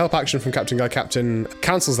disadvantage? The help action from Captain Guy Captain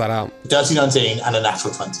cancels that out. Dirty 19 and a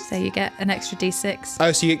natural 20. So you get an extra d6.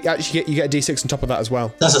 Oh, so you get a d6 on top of that as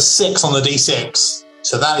well. That's a 6 on the d6.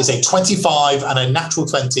 So that is a 25 and a natural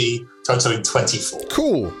 20, totaling 24.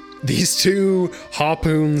 Cool. These two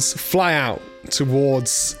harpoons fly out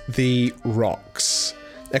towards the rocks.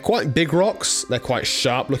 They're quite big rocks. They're quite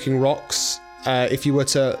sharp-looking rocks. If you were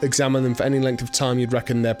to examine them for any length of time, you'd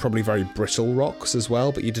reckon they're probably very brittle rocks as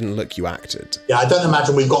well, but you didn't look, you acted. Yeah, I don't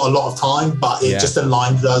imagine we've got a lot of time, but it just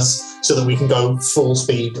aligned us so that we can go full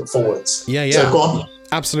speed forwards. Yeah. So go on.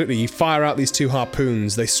 Absolutely. You fire out these two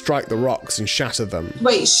harpoons, they strike the rocks and shatter them.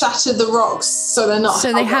 Wait, shatter the rocks so they're not.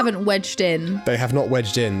 So they haven't wedged in. They have not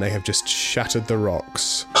wedged in, they have just shattered the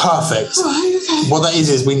rocks. Perfect. Right, okay. What that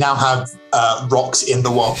is we now have rocks in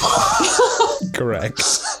the wall. Correct.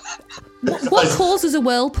 What causes a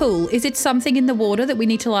whirlpool? Is it something in the water that we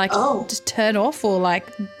need to just turn off or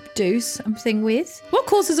do something with? What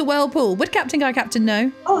causes a whirlpool? Would Captain Guy Captain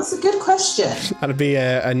know? Oh, it's a good question. That'd be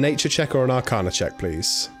a nature check or an arcana check,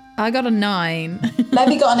 please. I got a 9.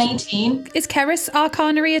 Levy got an 18. Is Keris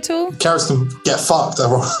arcanery at all? Karis can get fucked.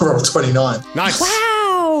 I rolled 29. Nice!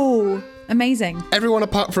 Wow! Amazing. Everyone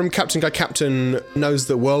apart from Captain Guy Captain knows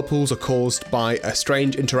that whirlpools are caused by a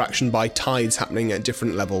strange interaction by tides happening at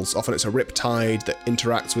different levels. Often it's a rip tide that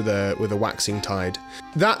interacts with a waxing tide.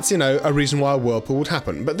 That's, a reason why a whirlpool would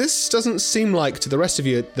happen. But this doesn't seem like, to the rest of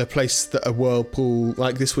you, the place that a whirlpool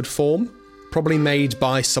like this would form. Probably made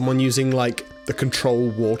by someone using, the control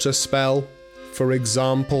water spell, for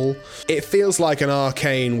example. It feels like an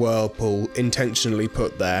arcane whirlpool intentionally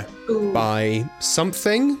put there by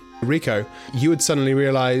something. Rico, you would suddenly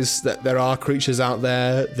realise that there are creatures out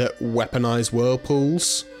there that weaponize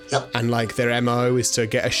whirlpools. Yep. And their MO is to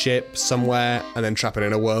get a ship somewhere and then trap it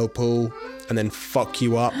in a whirlpool and then fuck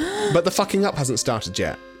you up. But the fucking up hasn't started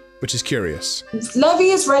yet, which is curious.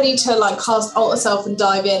 Levy is ready to cast Alter Self and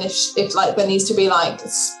dive in if there needs to be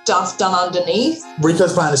stuff done underneath.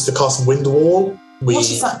 Rico's plan is to cast Wind Wall. What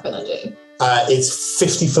is that gonna do? It's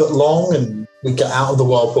 50 foot long, and we get out of the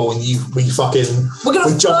whirlpool, and we jump the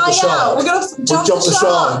shark. We're gonna jump the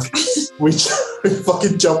shark. we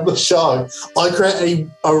fucking jump the shark. I create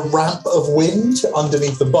a ramp of wind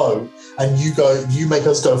underneath the boat, and you make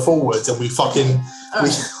us go forwards, and we fucking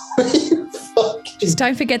Just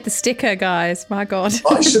don't forget the sticker, guys. My God.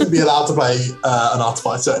 I shouldn't be allowed to play an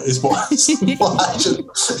artificer. Is what actually.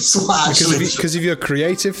 Because of your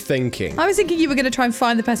creative thinking. I was thinking you were going to try and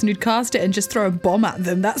find the person who'd cast it and just throw a bomb at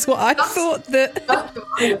them. That's what I thought that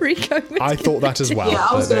Rico was I thought that as well. Yeah,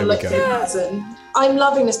 I was going to look for the person. I'm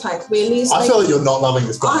loving this plan. Can we at least? I feel like you're not loving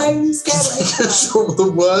this plan. I'm scared. Because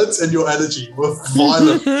the words and your energy were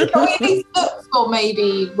violent. Can we at least look for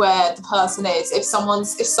maybe where the person is if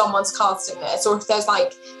someone's casting this, or if there's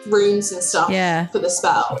runes and stuff for the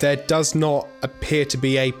spell? There does not appear to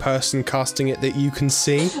be a person casting it that you can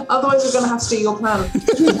see. Otherwise, we're going to have to do your plan.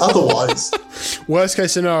 Otherwise, worst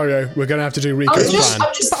case scenario, we're going to have to do Rico's plan.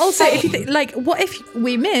 But also, if you think, what if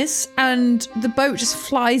we miss and the boat just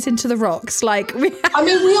flies into the rocks? We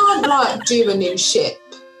aren't due a new ship.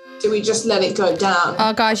 Do we just let it go down?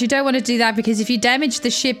 Oh, guys, you don't want to do that, because if you damage the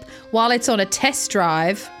ship while it's on a test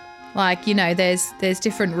drive, there's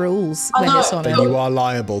different rules when it's on it. You are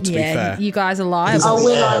liable, to be fair. You guys are liable.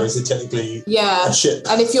 Is it technically a ship?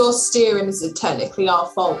 And if you're steering, is it technically our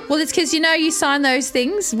fault? Well, it's because, you sign those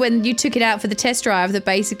things when you took it out for the test drive that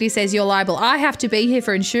basically says you're liable. I have to be here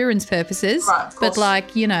for insurance purposes. Right, of course.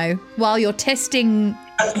 But, while you're testing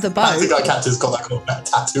the boat. I think our captain's got that kind of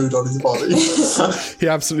tattooed on his body. He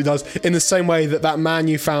absolutely does. In the same way that man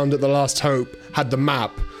you found at the Last Hope had the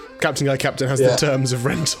map, Captain Guy Captain has the terms of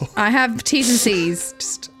rental. I have T's and C's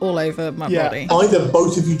just all over my body. Either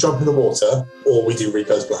both of you jump in the water, or we do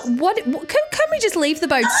Rico's plan. What can we just leave the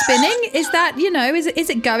boat spinning? Is that, is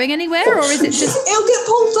it going anywhere, or is it just... It'll get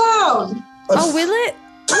pulled down. Oh, will it?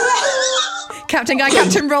 Captain Guy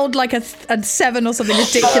Captain rolled a 7 or something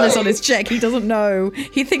ridiculous on his check. He doesn't know.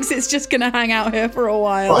 He thinks it's just going to hang out here for a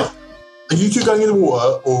while. Right. Are you two going in the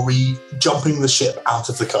water, or are we jumping the ship out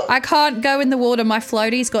of the cove? I can't go in the water. My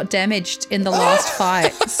floaties got damaged in the last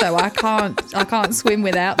fight, so I can't swim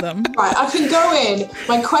without them. Right, I can go in.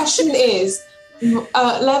 My question is,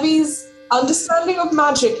 Levy's understanding of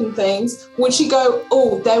magic and things, would she go,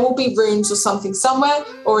 there will be runes or something somewhere,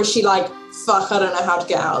 or is she fuck, I don't know how to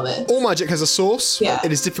get out of this? All magic has a source. Yeah.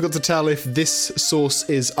 It is difficult to tell if this source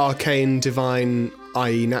is arcane, divine,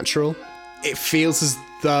 i.e. natural. It feels as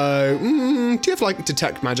though... do you have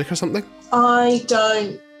detect magic or something? I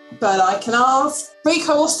don't but I can ask.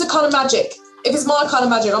 Rico, what's the kind of magic? If it's my kind of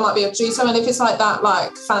magic, I might be able to do something. If it's like that,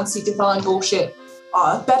 like fancy divine bullshit,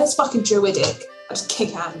 I bet it's fucking druidic. I just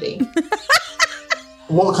kick Andy.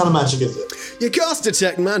 What kind of magic is it? You cast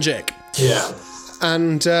Detect Magic. Yeah.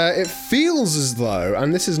 And it feels as though,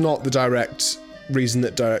 and this is not the direct reason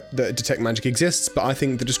that Detect Magic exists, but I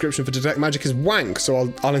think the description for Detect Magic is wank,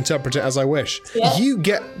 so I'll interpret it as I wish. Yeah. You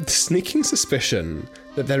get the sneaking suspicion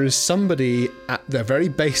that there is somebody at the very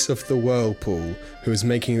base of the whirlpool who is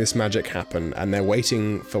making this magic happen, and they're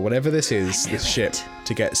waiting for whatever this is, this ship,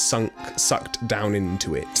 to get sucked down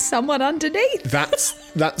into it. Someone underneath.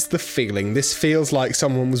 That's the feeling. This feels like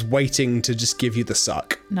someone was waiting to just give you the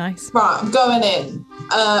suck. Nice. Right, I'm going in.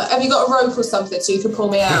 Have you got a rope or something so you can pull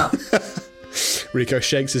me out? Rico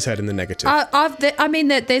shakes his head in the negative.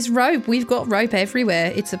 There's rope. We've got rope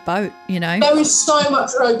everywhere. It's a boat, you know. There is so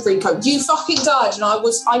much rope, Rico. You fucking died, and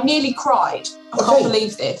I nearly cried. I can't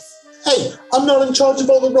believe this. Hey, I'm not in charge of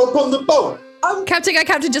all the rope on the boat.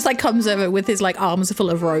 Captain just like comes over with his like arms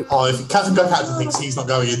full of rope. Oh, if Captain thinks he's not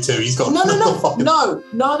going in too, he's got No.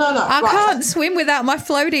 I can't swim without my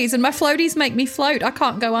floaties, and my floaties make me float. I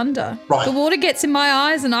can't go under. Right. The water gets in my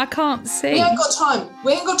eyes, and I can't see. We ain't got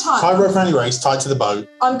time. Tie rope anyway, it's tied to the boat.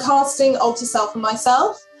 I'm casting Alter Self on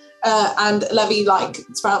myself, and Levy like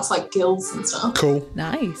sprouts like gills and stuff. Cool.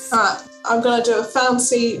 Nice. Alright, I'm gonna do a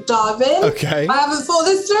fancy dive in. Okay. I haven't thought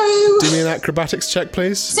this through. Do me an acrobatics check,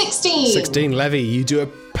 please. 16. 16. Levy, you do a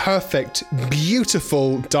perfect,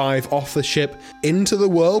 beautiful dive off the ship into the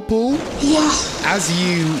whirlpool. Yeah. As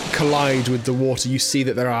you collide with the water, you see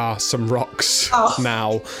that there are some rocks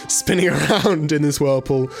now spinning around in this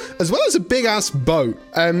whirlpool, as well as a big-ass boat.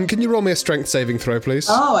 Can you roll me a strength saving throw, please?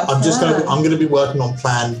 Oh, I'm gonna be working on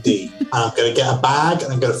plan D. And I'm gonna get a bag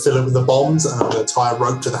and I'm gonna fill it with the bombs and I'm gonna tie a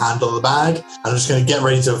rope to the handle of the bag and I'm just gonna get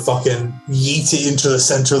ready to fucking yeet it into the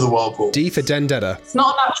center of the whirlpool. D for Dendetta. It's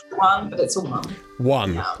not a natural one, but it's a 1.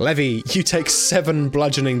 1. Yeah. Levy, you take 7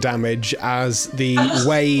 bludgeoning damage as the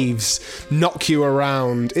waves knock you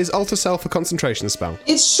around. Is Alter Self a concentration spell?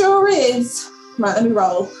 It sure is. Right, let me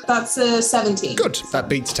roll. That's a 17. Good. That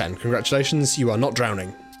beats 10. Congratulations, you are not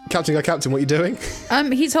drowning. Captain, what are you doing?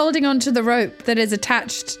 He's holding on to the rope that is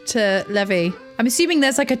attached to Levy. I'm assuming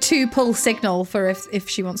there's like a 2-pull signal for if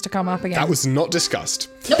she wants to come up again. That was not discussed.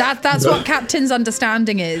 That's what Captain's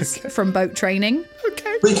understanding is from boat training.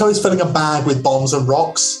 Okay. Rico is filling a bag with bombs and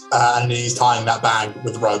rocks, and he's tying that bag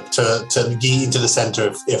with rope to yeet into the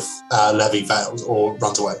center if Levy fails or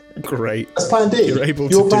runs away. Great. That's plan D. You're able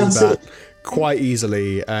to do that quite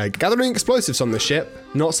easily. Gathering explosives on the ship,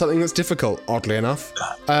 not something that's difficult, oddly enough.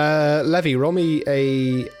 Levy, roll me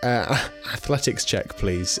a athletics check,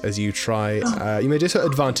 please, as you try. You may do so at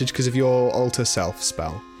advantage because of your Alter Self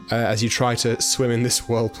spell, as you try to swim in this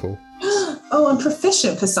whirlpool. Oh, I'm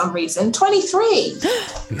proficient for some reason. 23.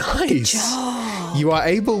 Nice. You are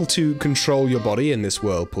able to control your body in this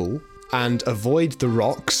whirlpool and avoid the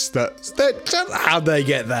rocks how'd they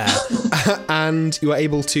get there? And you are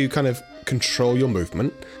able to kind of control your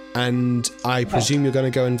movement. And I presume you're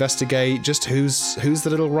going to go investigate just who's the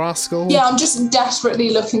little rascal? Yeah, I'm just desperately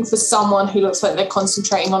looking for someone who looks like they're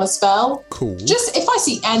concentrating on a spell. Cool. Just if I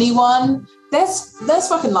see anyone, there's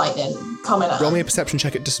fucking lightning coming out. Roll me a perception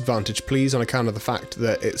check at disadvantage, please, on account of the fact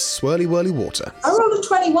that it's swirly whirly water. I rolled a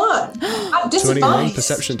 21. At disadvantage. 21,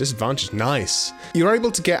 perception at disadvantage, nice. You're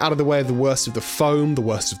able to get out of the way of the worst of the foam, the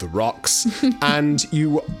worst of the rocks, and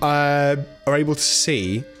you are able to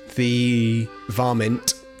see the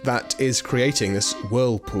varmint that is creating this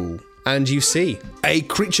whirlpool. And you see a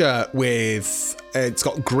creature it's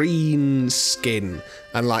got green skin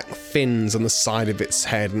and like fins on the side of its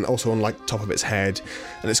head and also on like top of its head.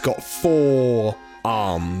 And it's got 4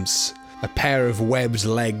 arms, a pair of webbed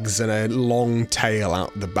legs and a long tail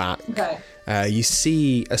out the back. Okay. You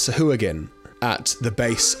see a Sahuagin at the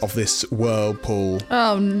base of this whirlpool.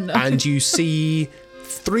 Oh no. And you see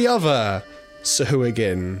 3 other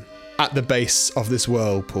Sahuagin at the base of this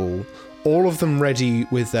whirlpool, all of them ready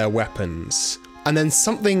with their weapons. And then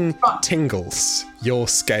something tingles your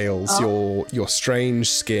scales, your strange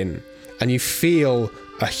skin, and you feel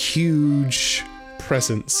a huge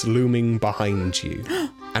presence looming behind you.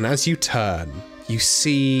 And as you turn, you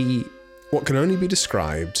see what can only be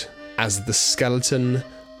described as the skeleton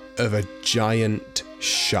of a giant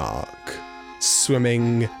shark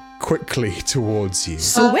swimming quickly towards you.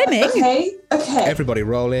 Swimming? Okay. Everybody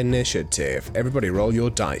roll initiative. Everybody roll your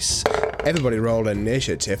dice. Everybody roll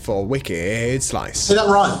initiative for Wicked Slice. Did that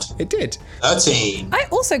right? It did. 13. I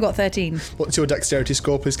also got 13. What's your dexterity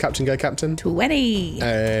score, please, Captain? Go, Captain. 20.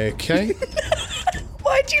 Okay.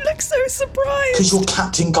 Why'd you look so surprised? Because you're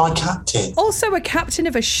Captain Guy Captain. Also a captain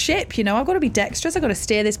of a ship, you know. I've got to be dexterous. I've got to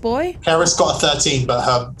steer this boy. Karis got a 13, but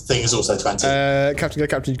her thing is also 20. Captain, you're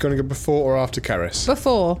going to go before or after Karis?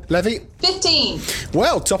 Before. Levy? 15.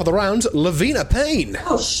 Well, top of the round, Lavina Payne.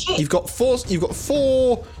 Oh, shit. You've got four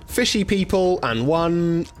fishy people and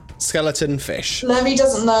one skeleton fish. Levy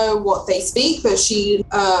doesn't know what they speak, but she's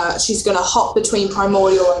going to hop between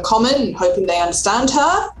Primordial and Common, hoping they understand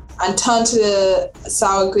her, and turn to the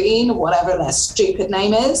Sour Green, or whatever their stupid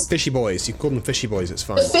name is. Fishy boys. You can call them fishy boys, it's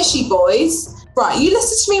fine. The fishy boys. Right, you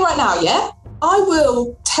listen to me right now, yeah? I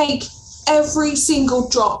will take every single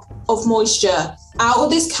drop of moisture out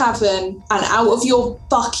of this cavern and out of your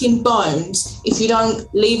fucking bones if you don't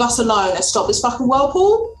leave us alone and stop this fucking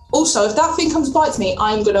whirlpool. Also, if that thing comes and bites me,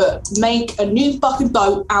 I'm going to make a new fucking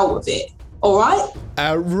boat out of it. All right?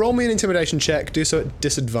 Roll me an intimidation check. Do so at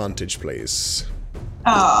disadvantage, please.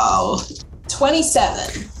 Oh,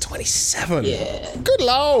 27. 27? Yeah. Good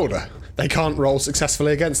lord! They can't roll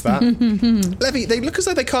successfully against that. Levy, they look as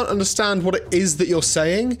though they can't understand what it is that you're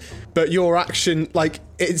saying, but your action,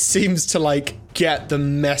 it seems to, get the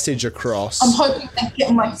message across. I'm hoping they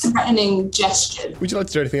get my threatening gesture. Would you like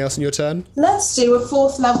to do anything else in your turn? Let's do a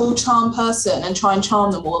 4th level charm person and try and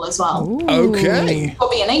charm them all as well. Ooh. Okay. Will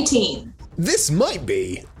be an 18. This might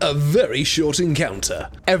be a very short encounter.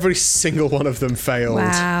 Every single one of them failed.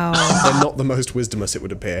 Wow. They're not the most wisdomous, it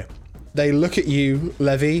would appear. They look at you,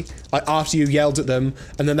 Levy, after you yelled at them,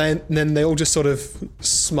 and then they all just sort of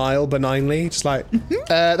smile benignly, just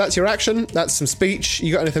that's your action, that's some speech.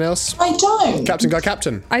 You got anything else? I don't. Captain Guy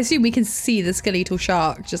Captain. I assume we can see the skeletal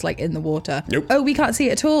shark just in the water. Nope. Oh, we can't see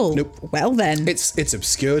it at all. Nope. Well then. It's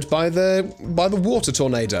obscured by the water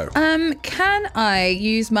tornado. Can I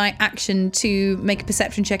use my action to make a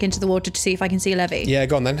perception check into the water to see if I can see Levy? Yeah,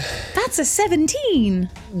 go on then. That's a 17.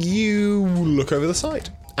 You look over the side,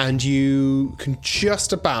 and you can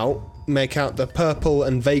just about make out the purple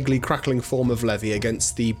and vaguely crackling form of Levy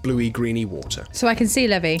against the bluey-greeny water. So I can see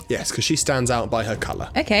Levy. Yes, because she stands out by her colour.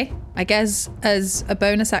 Okay. I guess as a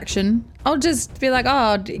bonus action, I'll just be like,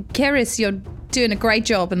 Karis, you're doing a great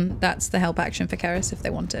job, and that's the help action for Karis if they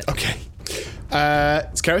want it. Okay.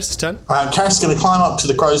 It's Karis' turn. Karis is going to climb up to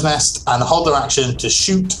the crow's nest and hold their action to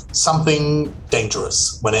shoot something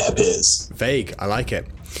dangerous when it appears. Vague, I like it.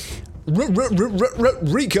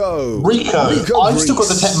 Rico! I've still got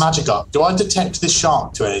detect magic up. Do I detect this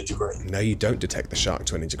shark to any degree? No, you don't detect the shark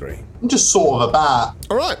to any degree. I'm just sort of a bat.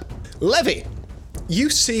 All right, Levy. You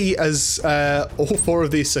see as all four of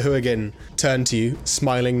these Sahuagin turn to you,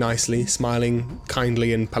 smiling nicely, smiling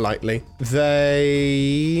kindly and politely.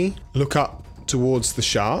 They look up towards the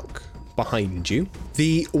shark behind you.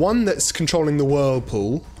 The one that's controlling the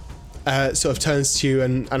whirlpool sort of turns to you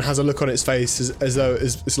and has a look on its face as though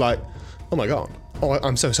it's like, oh my god, oh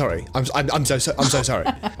I'm so sorry, I'm so sorry.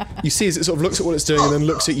 You see as it sort of looks at what it's doing and then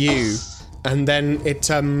looks at you, and then it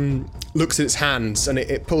looks at its hands and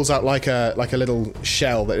it pulls out like a little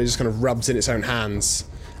shell that it just kind of rubs in its own hands,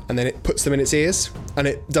 and then it puts them in its ears and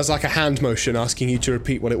it does like a hand motion asking you to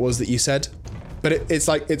repeat what it was that you said. But it's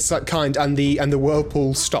kind, and the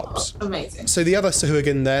whirlpool stops. Amazing. So the other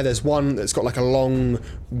Sahuagin there's one that's got like a long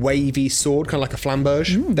wavy sword, kind of like a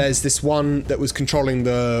flamberge. There's this one that was controlling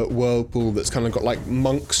the whirlpool that's kind of got like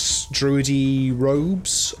monks' druidy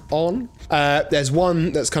robes on. There's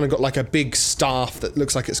one that's kind of got like a big staff that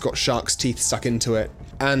looks like it's got shark's teeth stuck into it.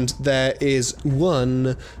 And there is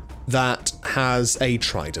one that has a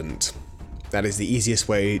trident. That is the easiest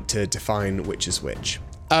way to define which is which.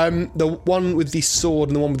 The one with the sword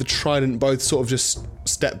and the one with the trident both sort of just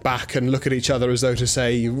step back and look at each other as though to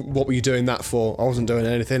say, what were you doing that for? I wasn't doing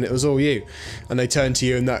anything, it was all you. And they turn to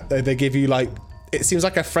you and they give you it seems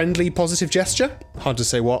like a friendly, positive gesture. Hard to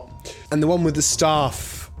say what. And the one with the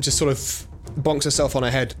staff just sort of bonks herself on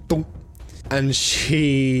her head. Boom. And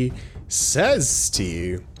she says to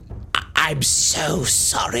you, I'm so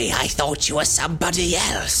sorry. I thought you were somebody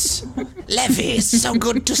else. Levy, it's so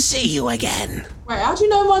good to see you again. Wait, how do you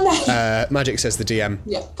know my name? Magic, says the DM.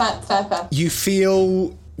 Yeah, fair. You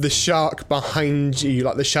feel the shark behind you,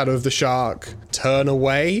 like the shadow of the shark, turn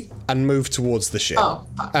away and move towards the ship. Oh,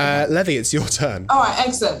 fuck. Levy, it's your turn. All right,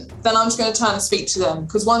 excellent. Then I'm just going to turn and speak to them,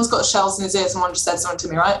 because one's got shells in his ears and one just said something to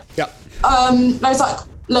me, right? Yep. I was like,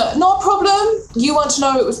 look, not a problem. You want to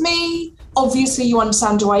know it was me. Obviously, you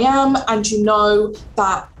understand who I am, and you know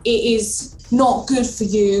that it is not good for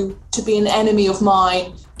you to be an enemy of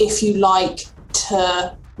mine if you like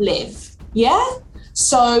to live. Yeah?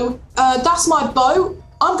 So that's my boat.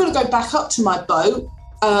 I'm going to go back up to my boat,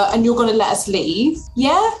 and you're going to let us leave.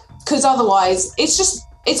 Yeah? Because otherwise, it's just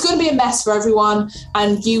It's going to be a mess for everyone,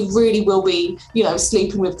 and you really will be,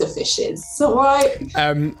 sleeping with the fishes. All right?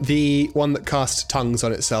 The one that cast tongues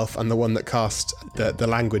on itself and the one that cast the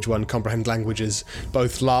language one, comprehend languages,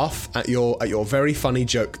 both laugh at your very funny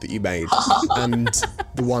joke that you made, and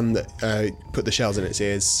the one that put the shells in its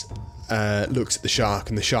ears looks at the shark,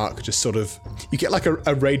 and the shark just sort of, you get like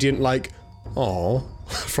a radiant like, "Aw,"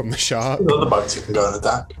 from the shark. There's other boats you can go and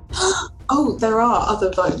attack. Oh, there are other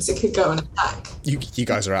boats that could go and attack. You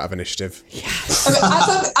guys are out of initiative. Yes. I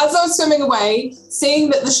mean, as I was swimming away, seeing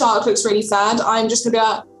that the shark looks really sad, I'm just going to be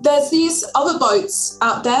like, there's these other boats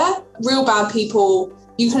out there, real bad people.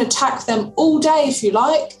 You can attack them all day if you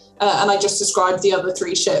like. And I just described the other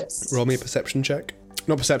 3 ships. Roll me a perception check.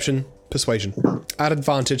 Not perception, persuasion. Add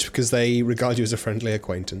advantage because they regard you as a friendly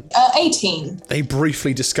acquaintance. 18. They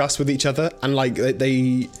briefly discuss with each other, and like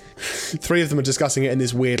they 3 of them are discussing it in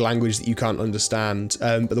this weird language that you can't understand.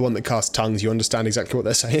 But the one that casts tongues, you understand exactly what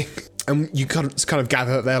they're saying. And you kind of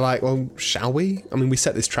gather that they're like, well, shall we? I mean, we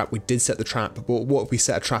set this trap. We did set the trap. But what if we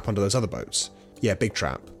set a trap under those other boats? Yeah, big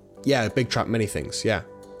trap. Yeah, big trap, many things. Yeah.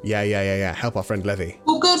 Yeah. Help our friend Levy.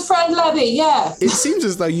 Well, good friend Levy, yeah. It seems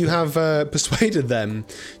as though you have persuaded them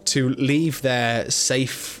to leave their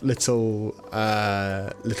safe little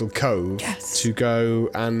cove to go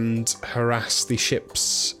and harass the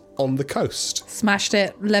ships on the coast. Smashed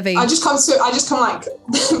it, Levy. I just come like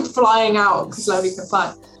flying out because Levy can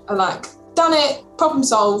fly. I'm like, done it, problem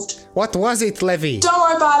solved. What was it, Levy? Don't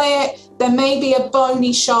worry about it. There may be a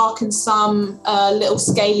bony shark and some little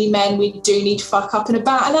scaly men we do need to fuck up in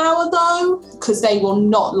about an hour though, because they will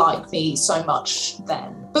not like me so much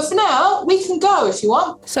then. But for now, we can go if you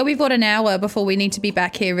want. So we've got an hour before we need to be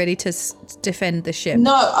back here ready to defend the ship.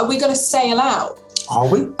 No, are we going to sail out? Are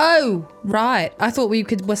we? Oh, right. I thought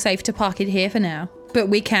we're safe to park it here for now. But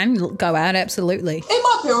we can go out, absolutely. It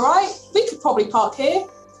might be all right. We could probably park here.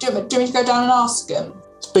 Do you want me to go down and ask him?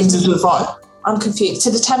 Speak to the fire. I'm confused.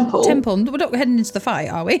 To the temple? Temple? We're not heading into the fight,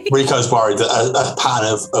 are we? Rico's worried that a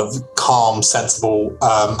pattern of calm, sensible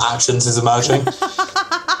actions is emerging.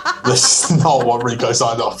 This is not what Rico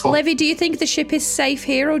signed off for. Levy, do you think the ship is safe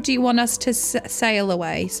here, or do you want us to sail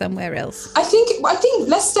away somewhere else? I think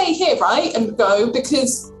let's stay here, right, and go,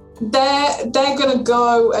 because they're going to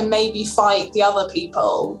go and maybe fight the other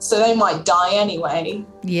people, so they might die anyway.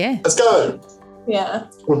 Yeah. Let's go. Yeah.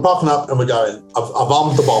 We're parking up and we're going. I've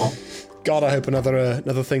armed the bomb. God, I hope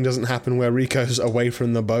another thing doesn't happen where Rico's away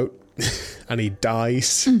from the boat and he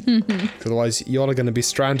dies. Otherwise, you're all going to be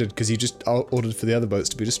stranded because you just ordered for the other boats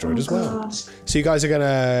to be destroyed as well. Gosh. So you guys are going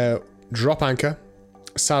to drop anchor,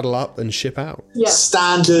 saddle up, and ship out. Yeah.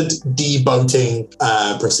 Standard deboating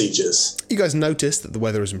procedures. You guys notice that the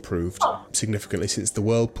weather has improved significantly since the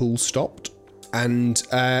whirlpool stopped. And,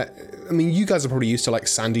 I mean, you guys are probably used to, like,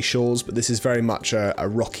 sandy shores, but this is very much a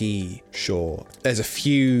rocky shore. There's a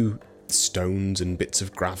few stones and bits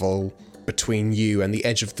of gravel between you and the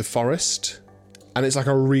edge of the forest. And it's like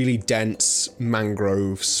a really dense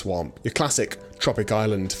mangrove swamp. Your classic tropic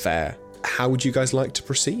island fare. How would you guys like to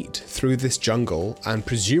proceed through this jungle and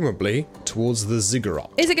presumably towards the ziggurat?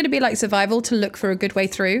 Is it going to be like survival to look for a good way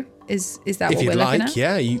through? Is that If what you'd we're like, looking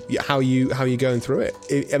at? how are you going through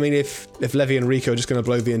it? I mean, if Levy and Rico are just going to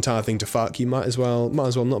blow the entire thing to fuck, you might as well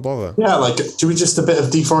not bother. Yeah, like, do we just a bit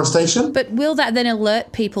of deforestation? But will that then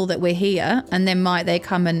alert people that we're here, and then might they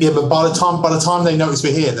come and... Yeah, but by the time they notice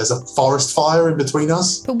we're here, there's a forest fire in between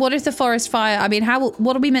us. But what if the forest fire... I mean,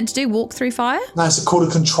 what are we meant to do? Walk through fire? No, it's called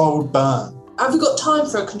a controlled burn. Have we got time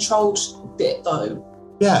for a controlled bit, though?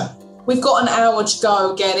 Yeah. We've got an hour to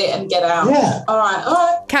go get it and get out. Yeah. All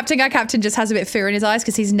right. Captain just has a bit of fear in his eyes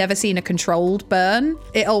because he's never seen a controlled burn.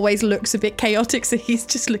 It always looks a bit chaotic, so he's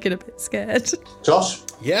just looking a bit scared. Josh?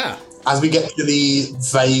 Yeah. As we get to the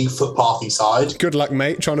vague footpathy side. Good luck,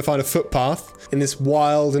 mate, trying to find a footpath in this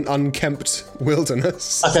wild and unkempt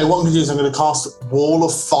wilderness. Okay, what I'm going to do is I'm going to cast Wall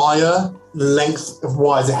of Fire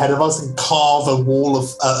lengthwise ahead of us and carve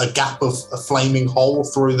a gap of a flaming hole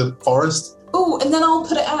through the forest. Oh, and then I'll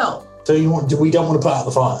put it out. So we don't want to put out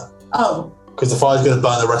the fire? Oh. Because the fire's going to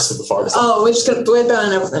burn the rest of the forest. Oh, we're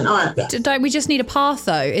burning everything. All right. Yeah. Don't we just need a path,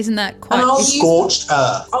 though? Isn't that quite... Scorched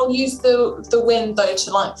earth. I'll use the wind, though,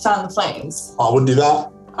 to, like, fan the flames. I wouldn't do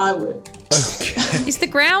that. I would. Is the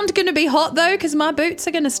ground going to be hot, though? Because my boots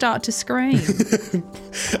are going to start to scream.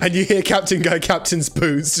 And you hear Captain's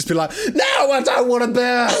boots just be like, no, I don't want to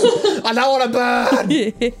burn. I don't want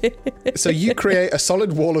to burn. So you create a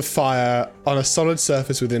solid wall of fire on a solid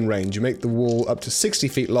surface within range. You make the wall up to 60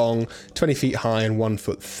 feet long, 20 feet high, and 1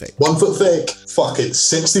 foot thick. 1 foot thick. Fuck it.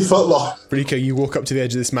 60 foot long. Rico, you walk up to the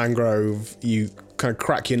edge of this mangrove, you kind of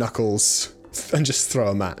crack your knuckles and just throw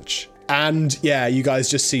a match. And yeah, you guys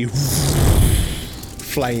just see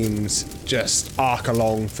flames just arc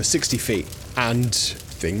along for 60 feet and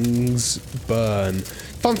things burn.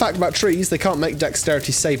 Fun fact about trees, they can't make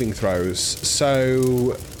dexterity saving throws,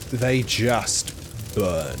 so they just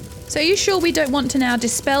burn. So are you sure we don't want to now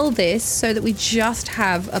dispel this so that we just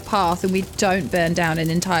have a path and we don't burn down an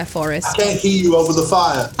entire forest? I can't hear you over the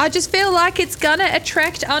fire. I just feel like it's gonna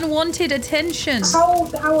attract unwanted attention. How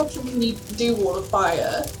often can you do wall of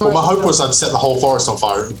fire? Well, my hope was I'd set the whole forest on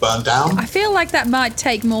fire and burn down. I feel like that might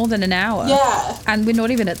take more than an hour. Yeah. And we're not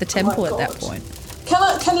even at the temple at that God. point.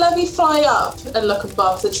 Can Levy fly up and look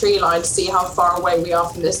above the tree line to see how far away we are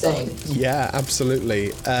from this thing? Yeah,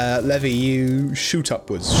 absolutely. Levy, you shoot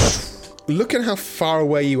upwards. Look at how far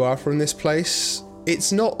away you are from this place.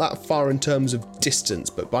 It's not that far in terms of distance,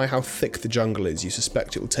 but by how thick the jungle is, you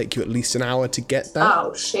suspect it will take you at least an hour to get there.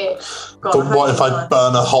 Oh, shit. God, But what if I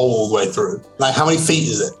burn a hole all the way through? Like, how many feet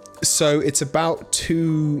is it? So it's about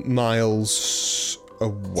 2 miles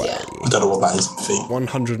away. Yeah. I don't know what that is in feet.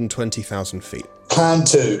 120,000 feet. Can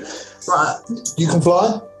too. Right. You can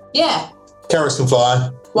fly? Yeah. Karis can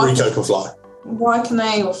fly. What? Rico can fly. Why can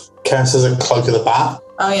they? Karis has a cloak of the bat.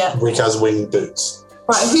 Oh, yeah. Rico has winged boots.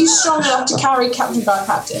 Right, who's strong enough to carry Captain by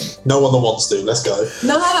Captain? No one that wants to. Let's go.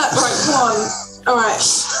 No. Right, come on. All right.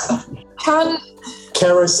 Can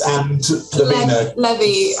Karis and Lavina.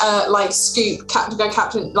 Levy, scoop Captain by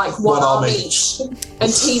Captain, like one arm each,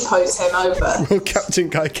 and T-pose him over? Will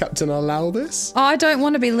Captain allow this? I don't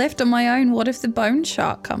want to be left on my own. What if the bone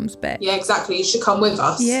shark comes back? Yeah, exactly. You should come with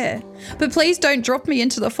us. Yeah. But please don't drop me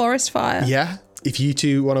into the forest fire. Yeah. If you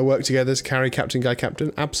two want to work together to carry Captain,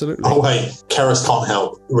 absolutely. Oh, wait. Karis can't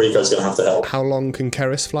help. Rico's going to have to help. How long can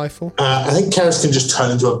Keris fly for? I think Karis can just turn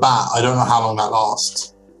into a bat. I don't know how long that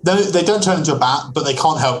lasts. They don't turn into a bat, but they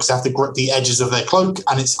can't help because they have to grip the edges of their cloak,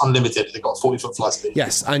 and it's unlimited. They've got 40-foot fly speed.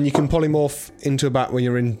 Yes, and you can polymorph into a bat when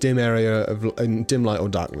you're in dim dim light or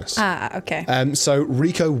darkness. Ah, okay. So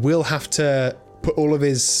Rico will have to put all of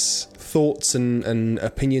his thoughts and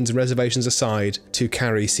opinions and reservations aside to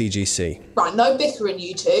carry CGC. Right, no bickering,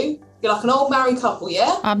 you two. You're like an old married couple,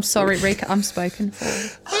 yeah? I'm sorry, Rika, I'm spoken for.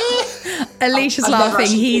 Alicia's I've never laughing.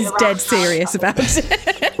 actually He's been around dead that. serious about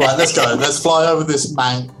it. Right, let's go. Let's fly over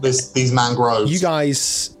these mangroves. You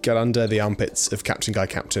guys get under the armpits of Captain Guy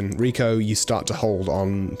Captain. Rico, you start to hold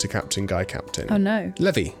on to Captain Guy Captain. Oh, no.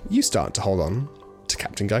 Levy, you start to hold on to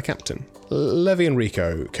Captain Guy Captain. Levy and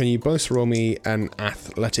Rico, can you both roll me an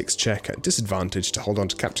athletics check at disadvantage to hold on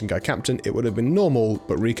to Captain Guy Captain? It would have been normal,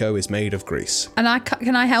 but Rico is made of grease. And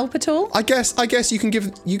can I help at all? I guess you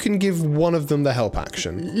can give one of them the help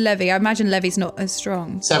action. Levy, I imagine Levy's not as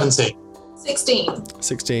strong. 17. 16.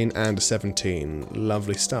 16 and 17.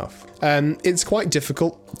 Lovely stuff. It's quite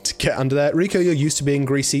difficult to get under there. Rico, you're used to being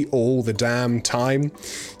greasy all the damn time.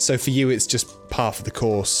 So for you, it's just par for the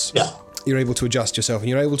course. Yeah. You're able to adjust yourself, and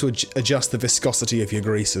you're able to adjust the viscosity of your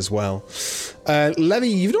grease as well. Levy,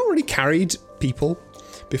 you've not really carried people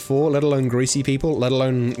before, let alone greasy people, let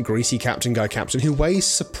alone greasy Captain Guy Captain, who weighs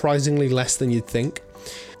surprisingly less than you'd think.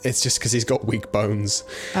 It's just because he's got weak bones.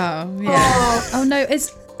 Oh, yeah. Oh, no.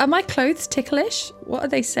 Are my clothes ticklish? What are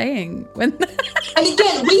they saying? And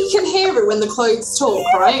again, we can hear it when the clothes talk,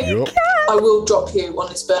 right? Yup. I will drop you on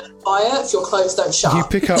this burning fire if your clothes don't shut You up.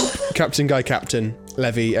 pick up Captain Guy Captain,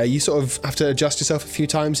 Levy. You sort of have to adjust yourself a few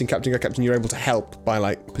times. In Captain Guy Captain, you're able to help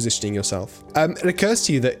by positioning yourself. It occurs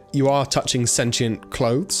to you that you are touching sentient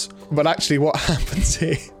clothes, but actually what happens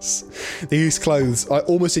is these clothes,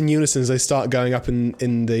 almost in unison as they start going up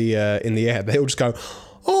in the air, they all just go,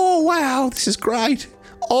 "Oh wow, this is great!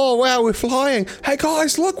 Oh wow, we're flying! Hey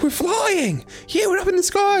guys, look, we're flying! Yeah, we're up in the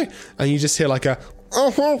sky!" And you just hear like a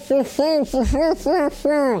as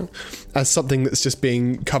something that's just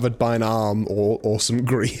being covered by an arm or some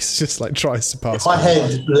grease just tries to pass. In my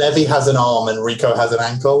head, Levy has an arm and Rico has an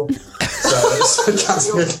ankle. So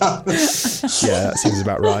Yeah, that seems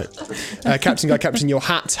about right. Captain Guy Captain, your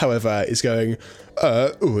hat, however, is going.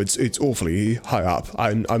 It's awfully high up.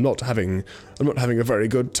 I'm not having a very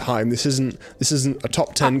good time. This isn't a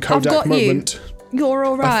top 10 I've Kodak got moment. you. You're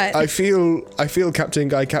all right. I feel Captain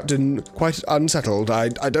Guy Captain quite unsettled. I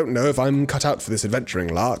don't know if I'm cut out for this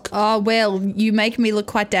adventuring lark. Oh, well, you make me look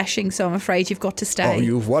quite dashing, so I'm afraid you've got to stay. Oh,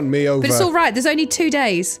 you've won me over. But it's all right. There's only 2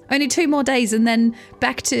 days. Only 2 more days, and then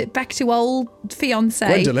back to old fiance.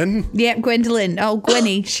 Gwendolyn. Yeah, Gwendolyn. Oh,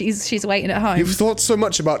 Gwenny. She's waiting at home. You've thought so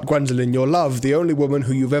much about Gwendolyn, your love, the only woman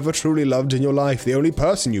who you've ever truly loved in your life, the only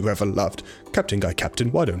person you've ever loved. Captain Guy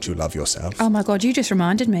Captain, why don't you love yourself? Oh my God, you just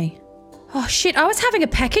reminded me. Oh shit, I was having a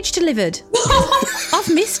package delivered. I've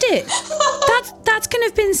missed it. That's going to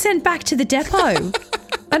have been sent back to the depot.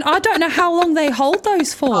 And I don't know how long they hold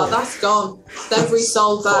those for. Oh, that's gone. They've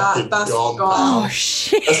resold that. Fucking That's gone. Oh, gone.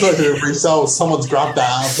 shit. That's not even resold. Someone's grabbed that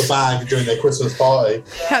out of the bag during their Christmas party.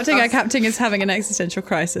 Captain is having an existential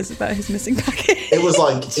crisis about his missing packet. It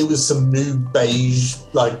was some new beige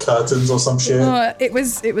like curtains or some shit. It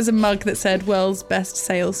was a mug that said "World's Best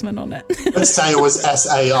Salesman" on it. Let's say it was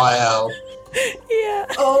SAIL. Yeah.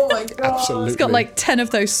 Oh my god. Absolutely. It's got like 10 of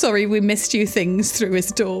those "Sorry we missed you" things through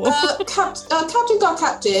his door.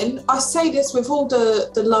 Captain, I say this with all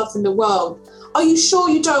the love in the world. Are you sure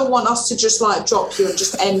you don't want us to just like drop you and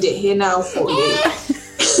just end it here now for you?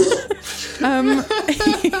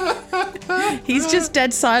 He's just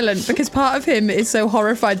dead silent because part of him is so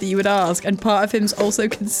horrified that you would ask, and part of him's also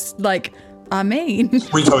I mean.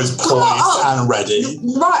 Rico is poised and ready.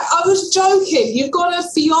 Right, I was joking. You've got a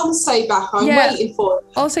fiance back. I'm waiting for it.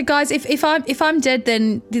 Also, guys, if I'm dead,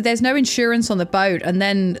 then there's no insurance on the boat, and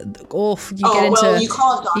then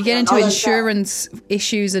you get into insurance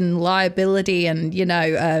issues and liability, and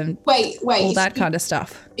Wait. all that kind of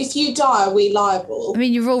stuff. If you die, are we liable? I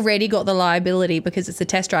mean, you've already got the liability because it's a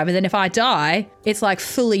test drive, and then if I die, it's like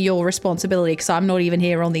fully your responsibility because I'm not even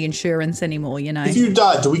here on the insurance anymore. If you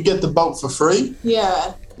die, do we get the boat for free?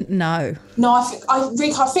 Yeah. No. No,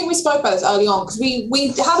 Rick, I think we spoke about this early on because we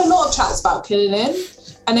had a lot of chats about killing him.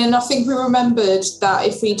 And then I think we remembered that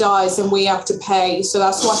if he dies, then we have to pay. So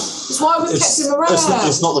that's why we've kept him around.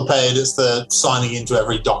 It's not the paid, it's the signing into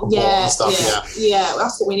every dock and port and stuff. Yeah,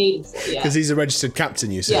 that's what we need him for. Yeah. Because he's a registered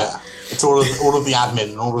captain, you see. Yeah. It's all of the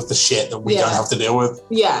admin and all of the shit that we don't have to deal with.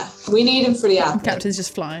 Yeah, we need him for the admin. Captain's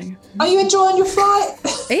just flying. Are you enjoying your flight?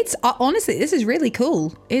 It's honestly, this is really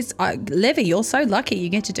cool. Levy, you're so lucky you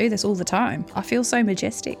get to do this all the time. I feel so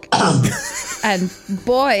majestic. And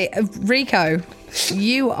boy, Rico,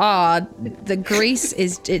 the grease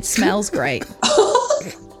it smells great.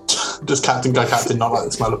 Does Captain Guy Captain not like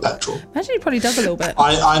the smell of petrol? Imagine he probably does a little bit.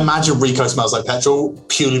 I imagine Rico smells like petrol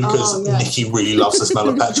purely because Nikki really loves the smell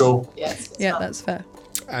of petrol. Yes. Yeah, that's fair.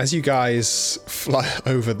 As you guys fly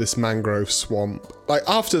over this mangrove swamp, like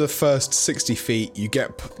after the first 60 feet, you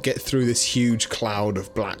get through this huge cloud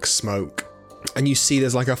of black smoke, and you see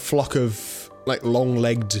there's like a flock of like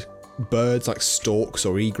long-legged birds, like storks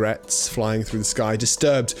or egrets, flying through the sky,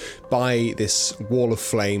 disturbed by this wall of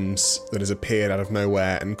flames that has appeared out of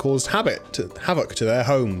nowhere and caused havoc to their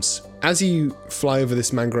homes. As you fly over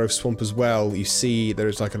this mangrove swamp as well, you see there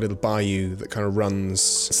is like a little bayou that kind of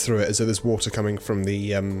runs through it as though there's water coming from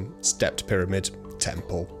the stepped pyramid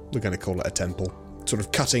temple. We're going to call it a temple. Sort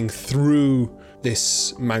of cutting through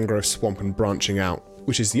this mangrove swamp and branching out,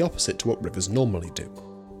 which is the opposite to what rivers normally do.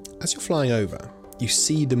 As you're flying over, you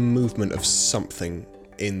see the movement of something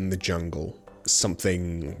in the jungle.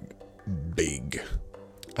 Something big.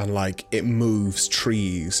 And like it moves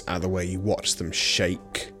trees out of the way. You watch them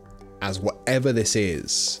shake as whatever this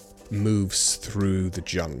is moves through the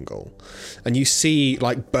jungle. And you see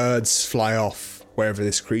like birds fly off wherever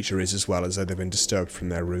this creature is as well, as though they've been disturbed from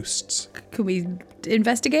their roosts. Could we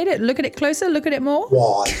investigate it? Look at it closer? Look at it more?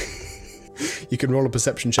 Why? You can roll a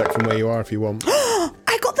perception check from where you are if you want.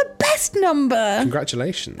 I got the best number.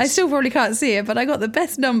 Congratulations. I still probably can't see it, but I got the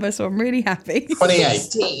best number, so I'm really happy.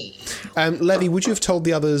 28. Levy, would you have told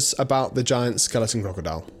the others about the giant skeleton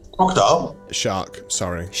crocodile? Crocodile? Shark,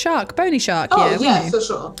 sorry. Shark, bony shark, Oh, we yeah, knew. for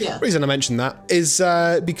sure. Yeah. The reason I mentioned that is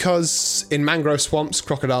because in mangrove swamps,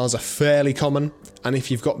 crocodiles are fairly common. And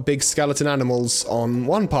if you've got big skeleton animals on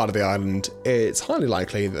one part of the island, it's highly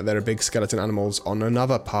likely that there are big skeleton animals on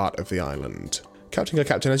another part of the island. Captain,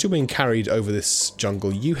 as you're being carried over this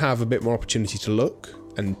jungle, you have a bit more opportunity to look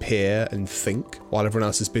and peer and think while everyone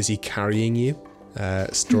else is busy carrying you.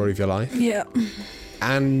 Story of your life. Yeah.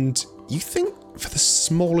 And you think for the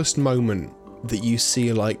smallest moment that you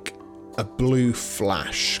see like a blue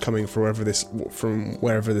flash coming from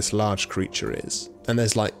wherever this large creature is. And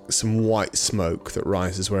there's like some white smoke that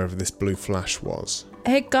rises wherever this blue flash was.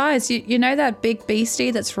 Hey guys, you know that big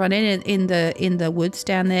beastie that's running in the woods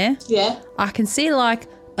down there? Yeah. I can see like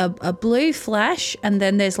a blue flash, and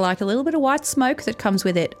then there's like a little bit of white smoke that comes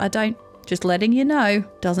with it. Just letting you know,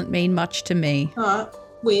 doesn't mean much to me. All right.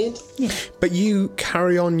 Weird. Yeah. But you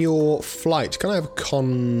carry on your flight. Can I have a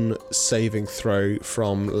con saving throw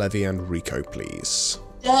from Levy and Rico, please?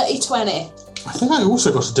 Dirty 20. I think I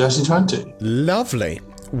also got a dirty 20. Lovely.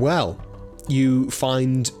 Well, you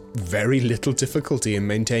find very little difficulty in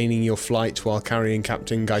maintaining your flight while carrying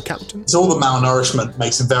Captain Guy Captain. It's all the malnourishment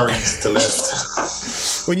makes it very easy to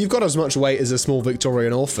lift. When you've got as much weight as a small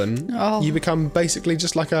Victorian orphan, you become basically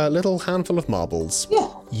just like a little handful of marbles. Yeah.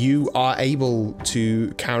 You are able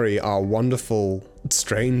to carry our wonderful,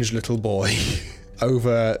 strange little boy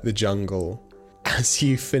over the jungle. as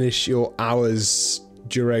you finish your hour's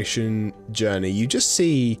duration journey, you just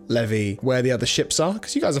see, Levy, where the other ships are,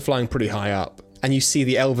 because you guys are flying pretty high up. And you see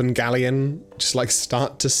the Elven galleon just like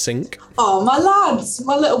start to sink. Oh, my lads,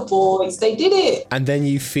 my little boys, they did it. And then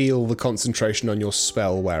you feel the concentration on your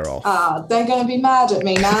spell wear off. They're going to be mad at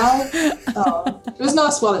me now. It was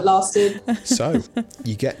nice while it lasted. So,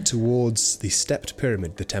 you get towards the stepped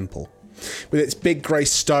pyramid, the temple. With its big grey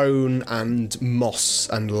stone and moss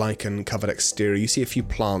and lichen covered exterior, you see a few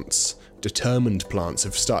plants. Determined plants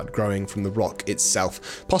have started growing from the rock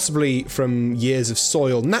itself, possibly from years of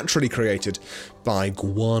soil naturally created by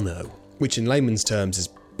guano, which in layman's terms is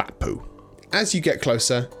bat poo. As you get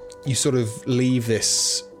closer, you sort of leave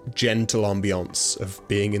this gentle ambience of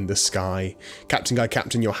being in the sky. Captain Guy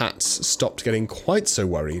Captain, your hat's stopped getting quite so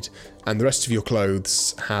worried, and the rest of your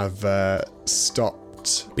clothes have stopped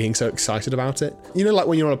being so excited about it. You know, like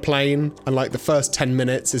when you're on a plane and like the first 10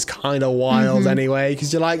 minutes is kind of wild anyway,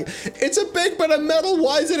 because you're like, it's a big bit of metal,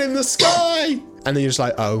 why is it in the sky? And then you're just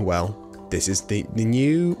like, oh well, this is the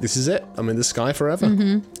new, this is it, I'm in the sky forever.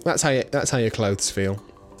 That's how your clothes feel.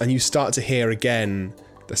 And you start to hear again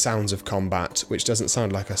the sounds of combat, which doesn't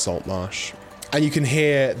sound like a salt marsh. And you can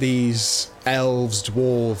hear these elves,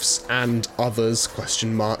 dwarves, and others,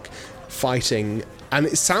 fighting. And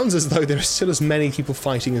it sounds as though there are still as many people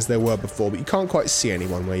fighting as there were before, but you can't quite see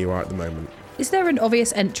anyone where you are at the moment. Is there an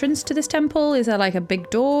obvious entrance to this temple? Is there like a big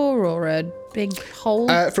door or a big hole?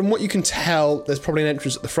 From what you can tell, there's probably an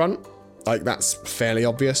entrance at the front. Like, that's fairly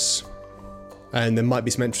obvious. And there might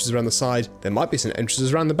be some entrances around the side. There might be some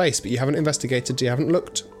entrances around the base, but you haven't investigated, you haven't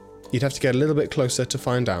looked. You'd have to get a little bit closer to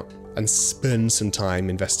find out and spend some time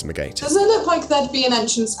investigating. Does it look like there'd be an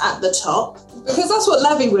entrance at the top? Because that's what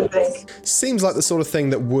Levy would think. Seems like the sort of thing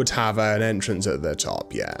that would have an entrance at the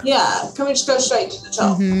top, yeah. Yeah, can we just go straight to the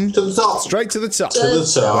top? To the top. Straight to the top. To the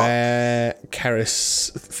top. Where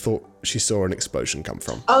Keris thought she saw an explosion come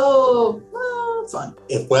from. Oh, well, fine.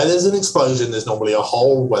 Where there's an explosion, there's normally a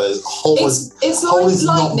hole. Where there's a hole, It's hole like is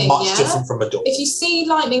lightning, not much yeah? different from a door. If you see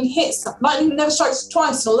lightning hit, lightning never strikes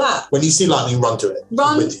twice and all that. When you see lightning, run to it.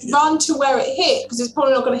 Run to where it hit, because it's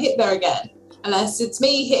probably not going to hit there again. Unless it's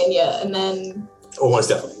me hitting you, and then Almost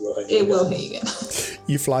definitely will hit you. it will hit you again.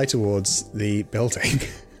 You fly towards the building.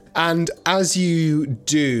 And as you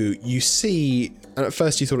do, you see, and at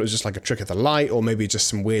first you thought it was just like a trick of the light or maybe just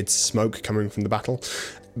some weird smoke coming from the battle,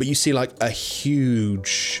 but you see like a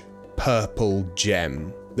huge purple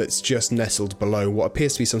gem that's just nestled below what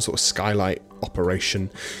appears to be some sort of skylight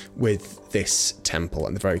operation with this temple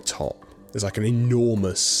at the very top. There's like an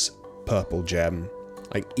enormous purple gem,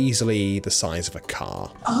 like easily the size of a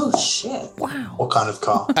car. Oh, shit. Wow. What kind of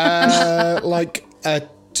car? Like a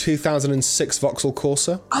 2006 Vauxhall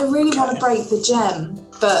Corsa. I really want to break the gem,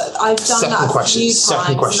 but I've done that a few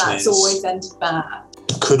times, and that's always ended bad.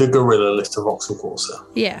 Could a gorilla lift a Vauxhall Corsa?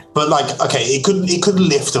 Yeah. But like, okay, it could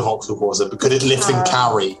lift a Vauxhall Corsa, but could it lift and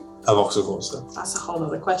carry a Vauxhall Corsa? That's a whole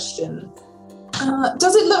other question.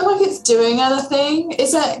 Does it look like it's doing anything?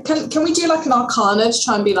 Is it? Can we do like an Arcana to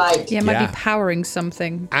try and be like? Yeah, it might Yeah. be powering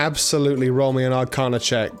something. Absolutely, roll me an Arcana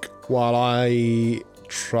check while I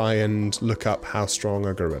try and look up how strong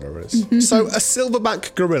a gorilla is. So a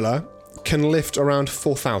silverback gorilla can lift around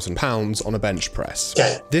 4,000 pounds on a bench press.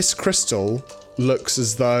 Okay. This crystal looks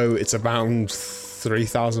as though it's around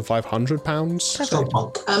 3,500 pounds. Strong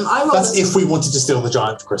monk. I rolled. That's if we wanted to steal the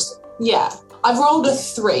giant crystal. Yeah, I've rolled a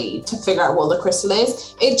 3 to figure out what the crystal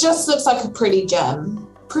is. It just looks like a pretty gem,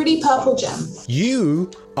 pretty purple gem.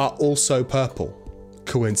 You are also purple.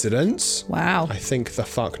 Coincidence? Wow. I think the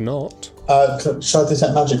fuck not. Should I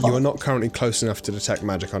detect magic You on are it? not currently close enough to detect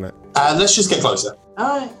magic on it. Let's just get closer.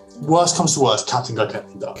 All right, Worst comes to worst, Captain Guy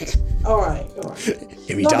Captain dies. all right. If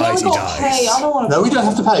he No, dies, we he haven't got to pay. dies. I don't want to. No, we don't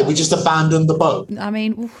have to pay. We just abandon the boat. I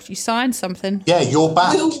mean, oof, you signed something. Yeah, you're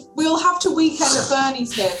back. We'll have to weekend at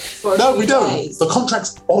Bernie's here for a No, few we don't. days. The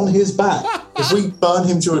contract's on his back. If we burn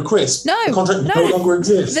him to a crisp, No, the contract no. no longer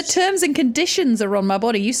exists. The terms and conditions are on my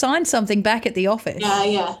body. You signed something back at the office.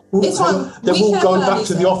 Yeah. Well, It's fine. then we'll Weekend go at back Bernie's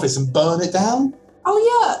to the here. office and burn it down. Oh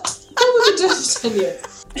yeah. What would we do to you?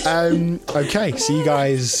 Okay, so you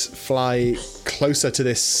guys fly closer to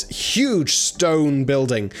this huge stone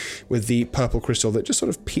building with the purple crystal that just sort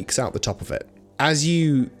of peeks out the top of it. As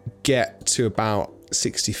you get to about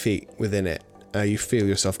 60 feet within it, you feel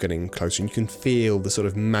yourself getting closer and you can feel the sort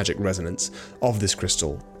of magic resonance of this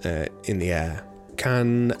crystal in the air.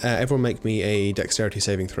 Can everyone make me a dexterity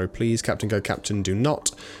saving throw, please? Captain Go Captain, do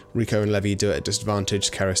not. Rico and Levy do it at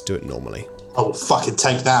disadvantage. Karis, do it normally. I will fucking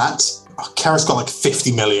take that. Kara's got like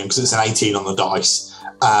 50 million because it's an 18 on the dice.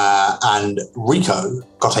 and Rico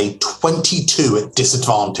got a 22 at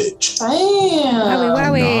disadvantage. Damn.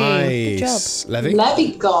 Wowie. Good job. Nice. Levy?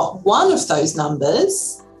 Levy got one of those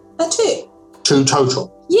numbers. A 2. 2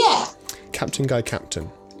 total. Yeah. Captain Guy Captain,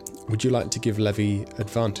 would you like to give Levy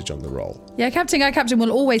advantage on the roll? Yeah, Captain Guy Captain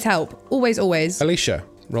will always help. Always. Alicia,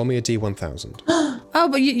 roll me a D1000. Oh,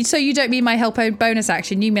 but so you don't mean my help bonus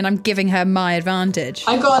action. You mean I'm giving her my advantage.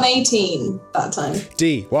 I got an 18 that time.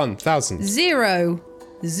 D1000. 0,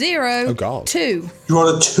 0, Oh, God. 2. You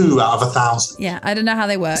rolled a 2 out of 1,000. Yeah, I don't know how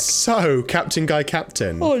they work. So, Captain Guy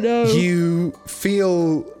Captain. Oh, no. You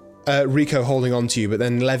feel Rico holding on to you, but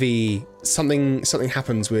then Levy, something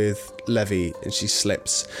happens with Levy and she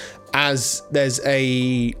slips. As there's what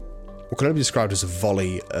can only be described as a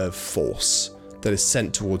volley of force that is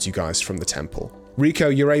sent towards you guys from the temple. Rico,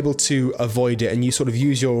 you're able to avoid it and you sort of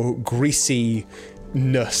use your greasy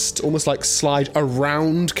to almost like slide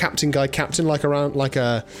around Captain Guy Captain like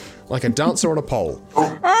a dancer on a pole.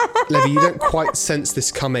 Levy, you don't quite sense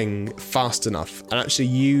this coming fast enough, and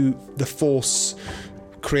actually the force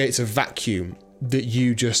creates a vacuum that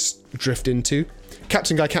you just drift into.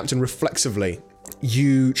 Captain Guy Captain, reflexively,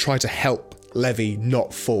 you try to help Levy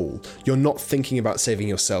not fall. You're not thinking about saving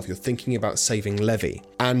yourself, you're thinking about saving Levy.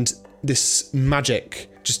 And this magic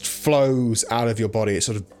just flows out of your body. It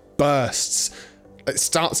sort of bursts. It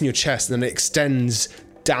starts in your chest and then it extends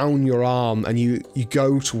down your arm, and you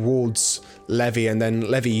go towards Levy, and then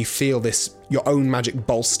Levy, you feel your own magic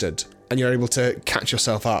bolstered, and you're able to catch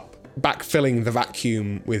yourself up, backfilling the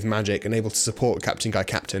vacuum with magic and able to support Captain Guy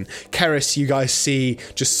Captain. Keris, you guys see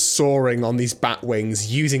just soaring on these bat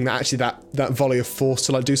wings, using that volley of force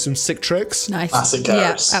to like do some sick tricks. Nice. Classic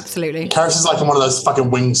Yeah, Keris. absolutely. Keris is like in one of those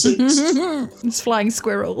fucking wingsuits. It's flying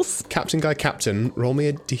squirrels. Captain Guy Captain, roll me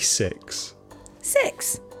a d6.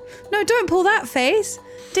 6. No, don't pull that face.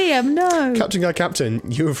 DM, no. Captain Guy Captain,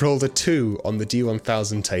 you have rolled a 2 on the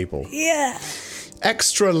D1000 table. Yeah.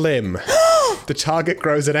 Extra limb. The target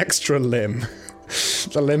grows an extra limb.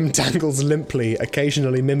 The limb dangles limply,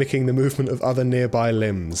 occasionally mimicking the movement of other nearby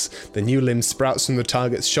limbs. The new limb sprouts from the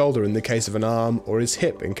target's shoulder in the case of an arm, or his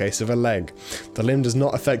hip in case of a leg. The limb does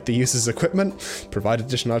not affect the user's equipment, provide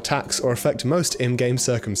additional attacks, or affect most in-game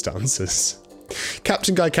circumstances.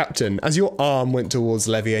 Captain Guy Captain, as your arm went towards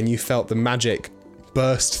Levy and you felt the magic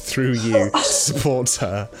burst through you to support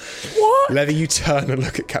her. What? Levy, you turn and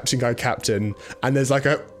look at Captain Guy Captain, and there's like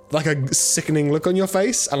a sickening look on your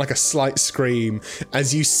face and like a slight scream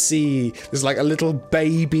as you see there's like a little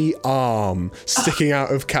baby arm sticking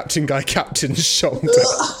out of Captain Guy Captain's shoulder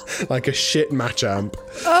like a shit Machamp.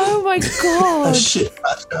 Oh my god. Shit,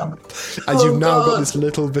 As you've now got this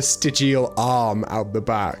little vestigial arm out the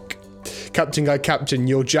back. Captain Guy Captain,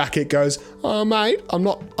 your jacket goes, "Oh mate, I'm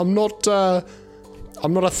not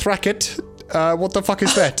a Thracket. What the fuck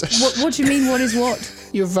is that?" What do you mean, what is what?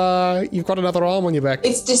 You've got another arm on your back.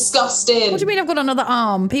 It's disgusting. What do you mean I've got another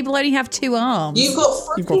arm? People only have 2 arms. You've got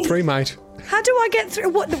 3. You've got 3, mate. How do I get through?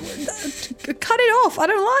 What? Cut it off. I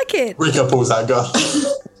don't like it. Rico pulls that gun.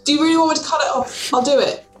 Do you really want me to cut it off? I'll do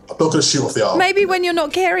it. I'm not going to shoot off the arm. Maybe when you're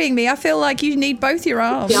not carrying me, I feel like you need both your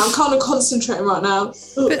arms. Yeah, I'm kind of concentrating right now.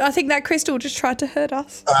 But I think that crystal just tried to hurt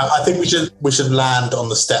us. I think we should land on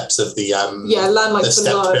the steps of the land like the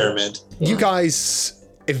step below. pyramid. You guys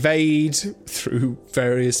evade through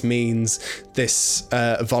various means this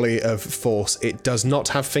volley of force. It does not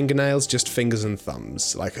have fingernails, just fingers and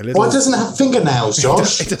thumbs. Like a little. Why doesn't it have fingernails,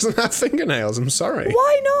 Josh? It doesn't have fingernails. I'm sorry.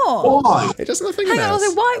 Why not? Why? It doesn't have Hang on, fingernails.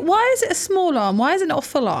 also, why is it a small arm? Why is it not a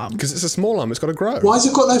full arm? Because it's a small arm. It's got to grow. Why has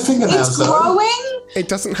it got no fingernails It's though? growing It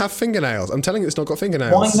doesn't have fingernails. I'm telling you, it's not got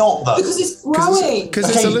fingernails. Why not though? because it's growing. Because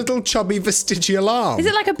it's a Okay. little chubby vestigial arm. Is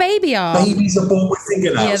it like a baby arm? Babies are born with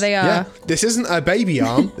fingernails. Yeah, they are. Yeah. This isn't a baby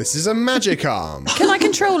arm. This is a magic arm. Can I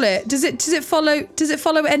control it? Does it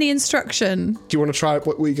follow any instruction? Do you want to try?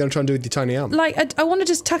 What are you going to try and do with your tiny arm? Like I want to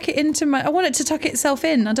just tuck it into my. I want it to tuck itself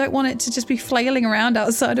in. I don't want it to just be flailing around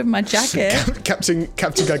outside of my jacket. Captain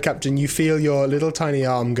Guy Captain, you feel your little tiny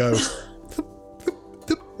arm go.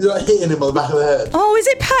 You're like hitting him on the back of the head. Oh, is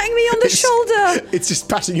it patting me on the shoulder? It's just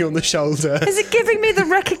patting you on the shoulder. Is it giving me the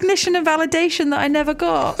recognition and validation that I never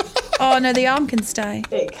got? Oh no, the arm can stay.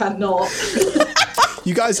 It cannot.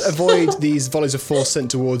 You guys avoid these volleys of force sent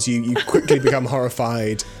towards you. You quickly become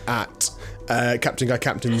horrified at Captain Guy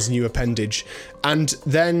Captain's new appendage. And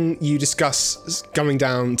then you discuss coming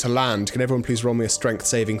down to land. Can everyone please roll me a strength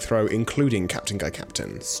saving throw, including Captain Guy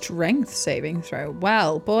Captain? Strength saving throw.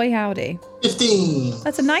 Well, boy howdy. 15.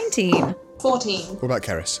 That's a 19. 14. What about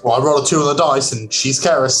Keris? Well, I rolled a 2 on the dice and she's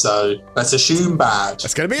Keris, so let's assume bad.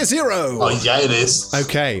 That's going to be a 0. Oh, yeah, it is.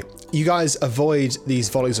 Okay. You guys avoid these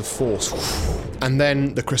volleys of force, and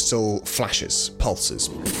then the crystal flashes, pulses.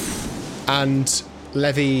 And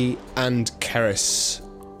Levy and Keris,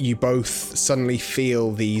 you both suddenly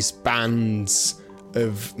feel these bands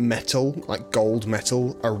of metal, like gold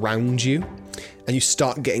metal, around you. And you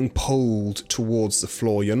start getting pulled towards the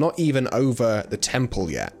floor. You're not even over the temple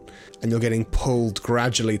yet. And you're getting pulled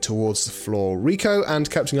gradually towards the floor. Rico and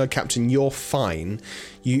Captain Guy Captain, you're fine.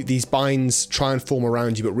 These binds try and form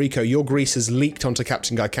around you, but Rico, your grease has leaked onto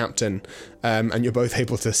Captain Guy Captain, and you're both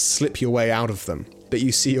able to slip your way out of them. But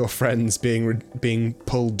you see your friends being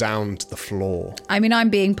pulled down to the floor. I mean, I'm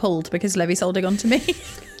being pulled because Levy's holding on to me.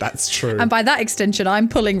 That's true. And by that extension, I'm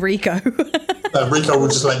pulling Rico. Rico will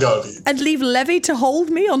just let go of you. And leave Levy to hold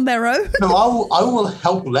me on their own? No, I will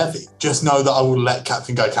help Levy. Just know that I will let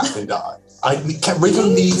Captain Guy Captain die. Rico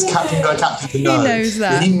needs Captain Guy Captain to know. He knows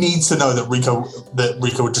that. He needs to know that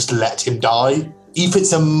Rico would just let him die. If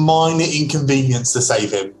it's a minor inconvenience to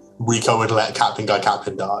save him, Rico would let Captain Guy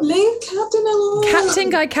Captain die. Leave Captain alone. Captain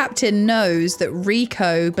Guy Captain knows that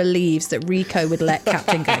Rico believes that Rico would let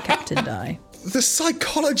Captain Guy Captain die. The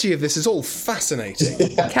psychology of this is all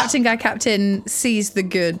fascinating. Captain Guy Captain sees the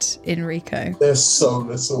good in Rico. There's so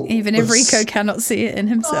little. Even if Rico cannot see it in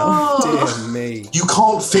himself. Dear me. You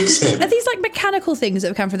can't fix him. Are these like mechanical things that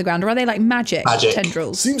have come from the ground, or are they like magic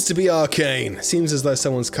tendrils? Seems to be arcane. Seems as though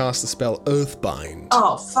someone's cast the spell Earthbind.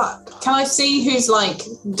 Oh, fuck. Can I see who's, like,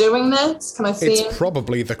 doing this? Can I see It's him?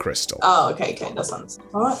 probably the crystal. Oh, okay, that sounds...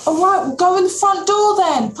 All right, we'll go in the front door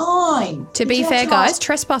then. Fine. To be fair, guys,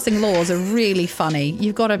 trespassing laws are really funny.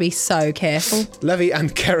 You've got to be so careful. Levy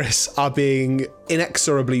and Keris are being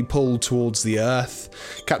inexorably pulled towards the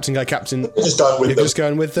earth. Captain Guy Captain, We're just going with you're them. just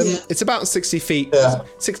going with them. Yeah. It's about 60 feet. Yeah.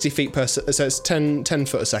 60 feet per so it's 10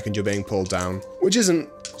 foot a second you're being pulled down, which isn't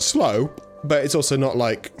slow, but it's also not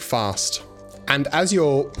like fast. And as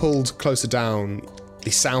you're pulled closer down,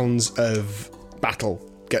 the sounds of battle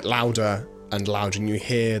get louder and louder, and you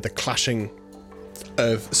hear the clashing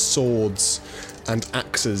of swords and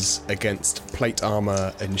axes against plate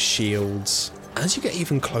armor and shields. As you get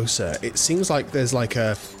even closer, it seems like there's like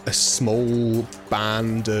a small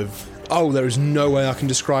band of... Oh, there is no way I can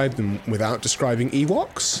describe them without describing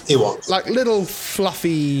Ewoks. Ewoks. Like little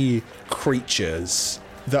fluffy creatures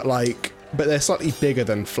that like... But they're slightly bigger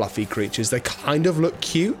than fluffy creatures. They kind of look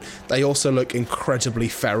cute. They also look incredibly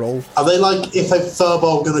feral. Are they like if a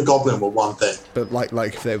furball and a goblin were one thing? But like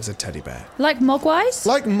if there was a teddy bear. Like Mogwais?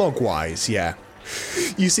 Like Mogwais, yeah.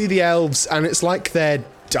 You see the elves, and it's like they're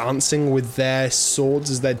dancing with their swords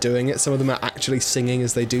as they're doing it. Some of them are actually singing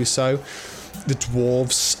as they do so. The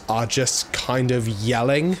dwarves are just kind of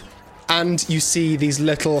yelling. And you see these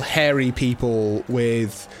little hairy people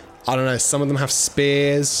with, I don't know, some of them have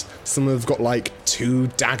spears, some of them have got like 2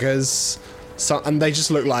 daggers, and they just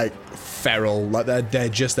look like feral, like they're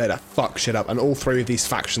just there to fuck shit up. And all 3 of these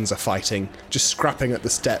factions are fighting, just scrapping at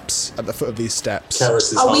the steps, at the foot of these steps. Are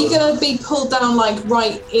we going to be pulled down, like,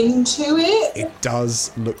 right into it? It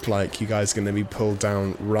does look like you guys are going to be pulled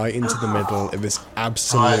down right into the middle of this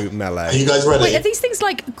absolute melee. Are you guys ready? Wait, are these things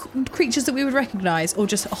like creatures that we would recognise, or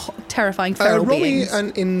just terrifying feral roll me beings?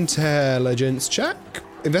 an intelligence check,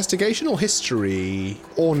 investigation or history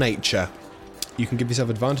or nature. You can give yourself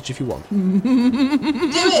advantage if you want. Do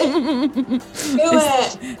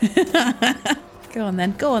it. Go on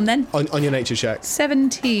then. On your nature check.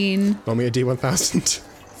 17. Roll me a D1000.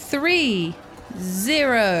 3,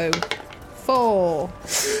 0, 4.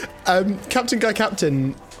 Captain Guy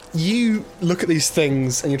Captain, you look at these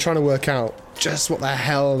things and you're trying to work out just what the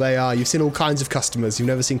hell they are. You've seen all kinds of customers. You've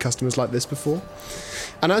never seen customers like this before.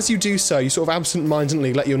 And as you do so, you sort of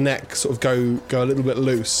absent-mindedly let your neck sort of go a little bit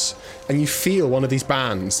loose, and you feel one of these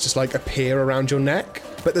bands just like appear around your neck,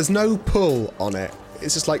 but there's no pull on it.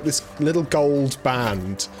 It's just like this little gold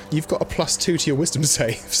band. You've got a +2 to your wisdom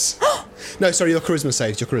saves. No, sorry, your charisma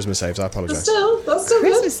saves. I apologise. That's still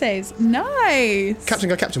Christmas good. saves. Nice. Captain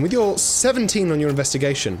Guy Captain, with your 17 on your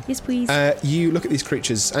investigation, Yes, please. you look at these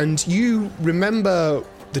creatures and you remember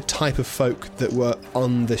the type of folk that were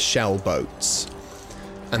on the shell boats.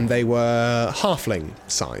 And they were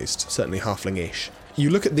halfling-sized, certainly halfling-ish.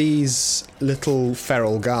 You look at these little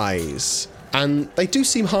feral guys, and they do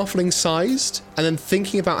seem halfling-sized, and then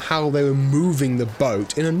thinking about how they were moving the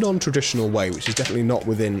boat in a non-traditional way, which is definitely not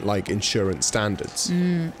within, like, insurance standards.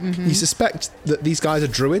 You suspect that these guys are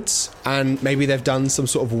druids, and maybe they've done some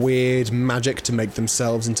sort of weird magic to make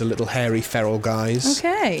themselves into little hairy feral guys.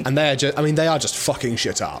 Okay. And they are just fucking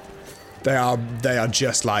shit up. They are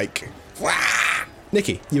just like... Wah!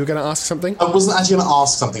 Nikki, you were going to ask something? I wasn't actually going to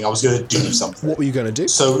ask something. I was going to do something. What were you going to do?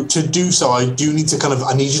 So to do so, I do need to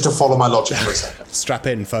I need you to follow my logic for a second. Strap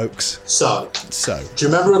in, folks. So, So, do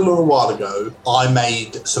you remember a little while ago, I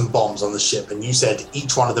made some bombs on the ship and you said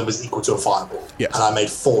each one of them was equal to a fireball? Yes. And I made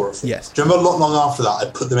 4 of them. Yes. Do you remember not long after that, I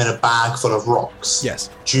put them in a bag full of rocks? yes.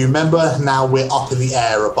 Do you remember now we're up in the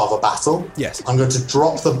air above a battle? Yes. I'm going to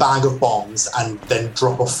drop the bag of bombs and then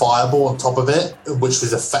drop a fireball on top of it, which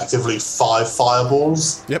was effectively 5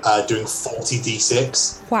 fireballs, Yep. doing 40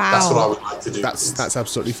 d6. Wow. That's what I would like to do. That's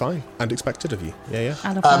absolutely fine and expected of you. Yeah.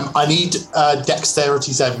 I love that. I need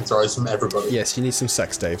dexterity saving throws from everybody. Yes, you need some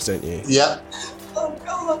sex Daves, don't you? Yeah. Oh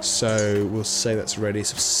god. So we'll say that's ready.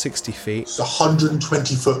 So 60 feet. It's a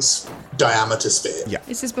 120 foot diameter sphere. Yeah.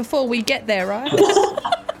 This is before we get there, right?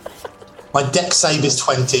 My dex save is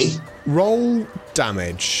 20. Roll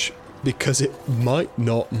damage because it might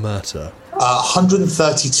not matter.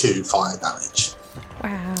 132 fire damage.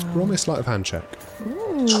 Wow. Roll me a sleight of hand check.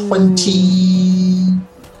 24.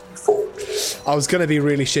 I was going to be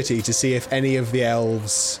really shitty to see if any of the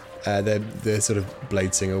elves, the sort of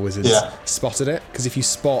blade singer wizards, Yeah. spotted it. Because if you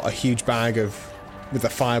spot a huge bag with a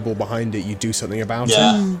fireball behind it, you do something about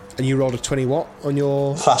Yeah. it. And you rolled a 20 what on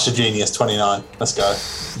your... Flash of Genius 29. Let's go.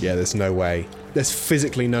 Yeah, there's no way. There's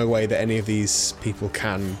physically no way that any of these people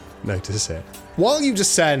can notice it. While you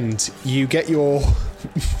descend, you get your...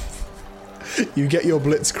 you get your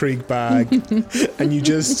Blitzkrieg bag and you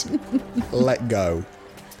just let go.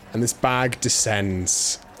 And this bag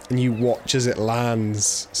descends and you watch as it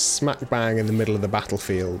lands smack bang in the middle of the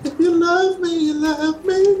battlefield. You love me, you love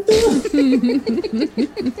me.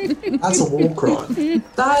 That's a war crime.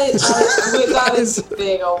 That is a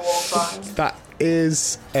big old war crime. That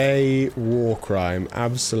is a war crime,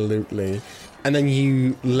 absolutely. And then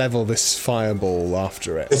you level this fireball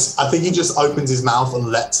after it. I think he just opens his mouth and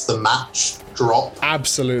lets the match drop.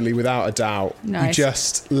 Absolutely, without a doubt. Nice. You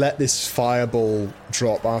just let this fireball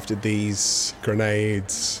drop after these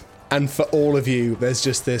grenades. And for all of you, there's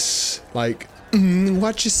just this, like,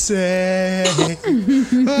 what you say?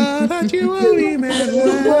 Oh, that you only meant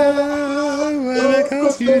well, when it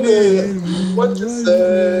comes to you. What you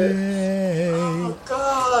say? Oh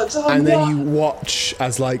god. Oh, And no. then you watch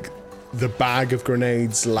as, like, the bag of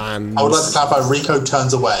grenades lands. I would like to clarify, Rico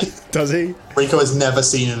turns away. Does he? Rico has never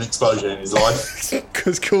seen an explosion in his life.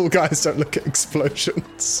 Because cool guys don't look at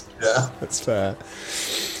explosions. Yeah. That's fair.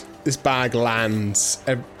 This bag lands.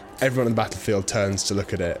 Everyone on the battlefield turns to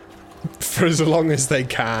look at it for as long as they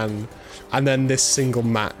can. And then this single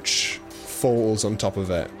match falls on top of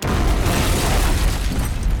it.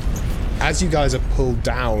 As you guys are pulled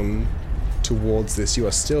down towards this, you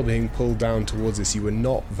are still being pulled down towards this. You were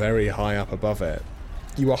not very high up above it.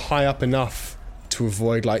 You are high up enough to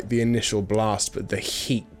avoid like the initial blast, but the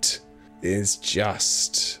heat is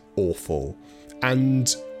just awful.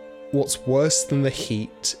 And what's worse than the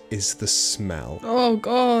heat is the smell. Oh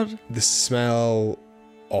god. The smell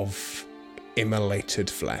of immolated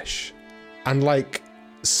flesh. And like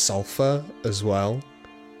sulfur as well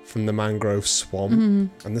from the mangrove swamp.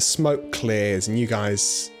 And the smoke clears and you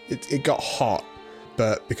guys, it got hot,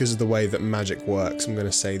 but because of the way that magic works, I'm going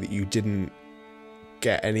to say that you didn't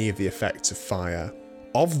get any of the effects of fire.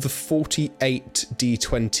 Of the 48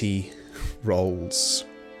 d20 rolls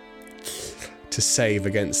to save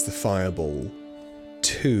against the fireball,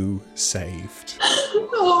 2 saved.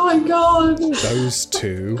 Oh my god. Those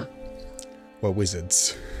 2 were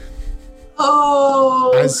wizards.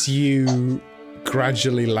 Oh. As you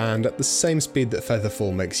gradually land at the same speed that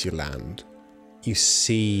Featherfall makes you land, you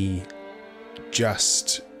see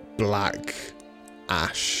just black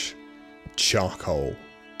ash, charcoal,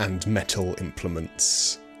 and metal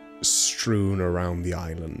implements strewn around the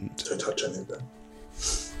island. Don't touch any of them.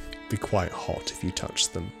 Be quite hot if you touch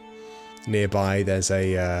them. Nearby, there's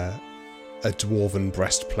a dwarven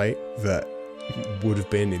breastplate that would have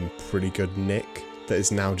been in pretty good nick that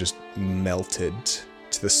is now just melted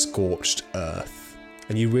to the scorched earth.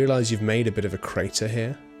 And you realise you've made a bit of a crater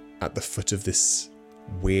here at the foot of this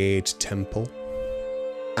weird temple.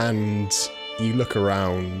 And you look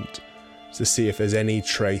around to see if there's any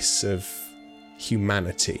trace of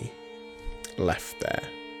humanity left there.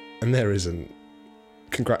 And there isn't.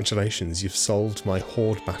 Congratulations, you've solved my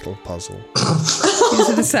horde battle puzzle. This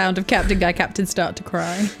is the sound of Captain Guy Captain start to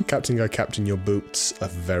cry. Captain Guy Captain, your boots are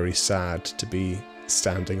very sad to be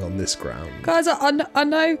standing on this ground. Guys, I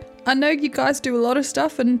know you guys do a lot of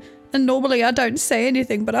stuff and normally I don't say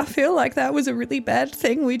anything, but I feel like that was a really bad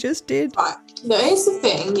thing we just did. Right. No, here's the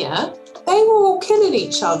thing, yeah. They were all killing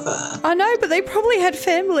each other. I know, but they probably had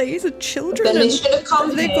families and children. Then they and should have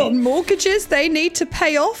come They've here. got mortgages they need to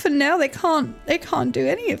pay off, and now they can't do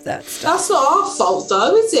any of that stuff. That's not our fault,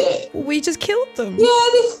 though, is it? We just killed them. Yeah,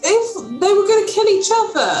 if they were going to kill each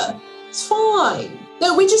other, it's fine.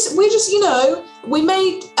 No, we just, we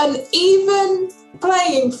made an even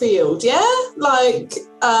playing field. Yeah, like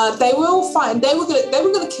they were all fighting. They were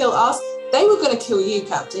gonna kill us. They were gonna kill you,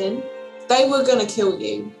 Captain. They were gonna kill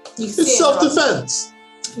you. It's self-defense.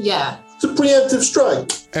 Yeah. It's a preemptive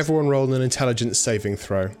strike. Everyone roll an intelligence saving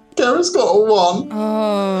throw. Garrett's got a 1.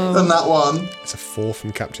 Oh. And that one. It's a 4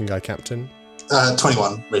 from Captain Guy Captain.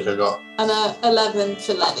 21, Rico got. And a 11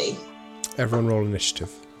 for Levy. Everyone roll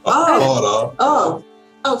initiative. Oh.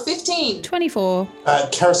 Oh, 15. 24.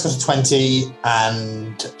 Karis got a 20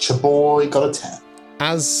 and Chaboy got a 10.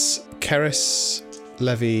 As Keris,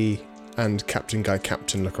 Levy, and Captain Guy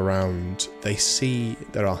Captain look around, they see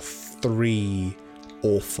there are 3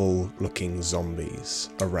 awful-looking zombies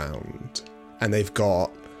around. And they've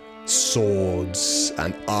got swords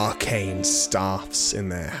and arcane staffs in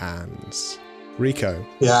their hands. Rico,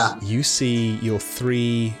 Yeah. you see your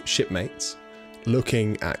 3 shipmates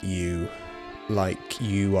looking at you like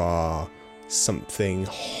you are something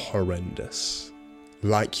horrendous.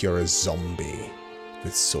 Like you're a zombie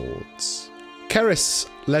with swords. Keris,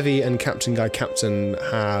 Levy, and Captain Guy Captain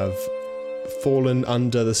have fallen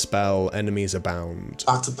under the spell Enemies Abound.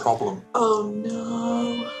 That's a problem. Oh,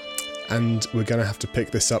 no. And we're going to have to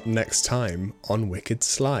pick this up next time on Wicked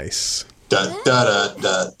Slice. Da, da, da,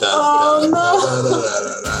 da, da, Oh, da, no. da, da,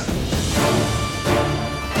 da, da, da.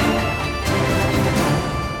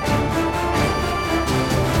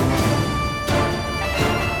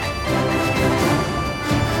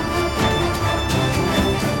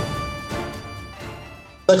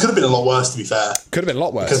 That could have been a lot worse, to be fair. Could have been a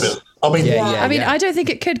lot worse. Could have been. I mean, I mean, I don't think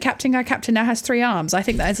it could. Captain Guy Captain now has 3 arms. I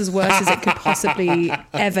think that is as worse as it could possibly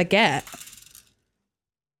ever get.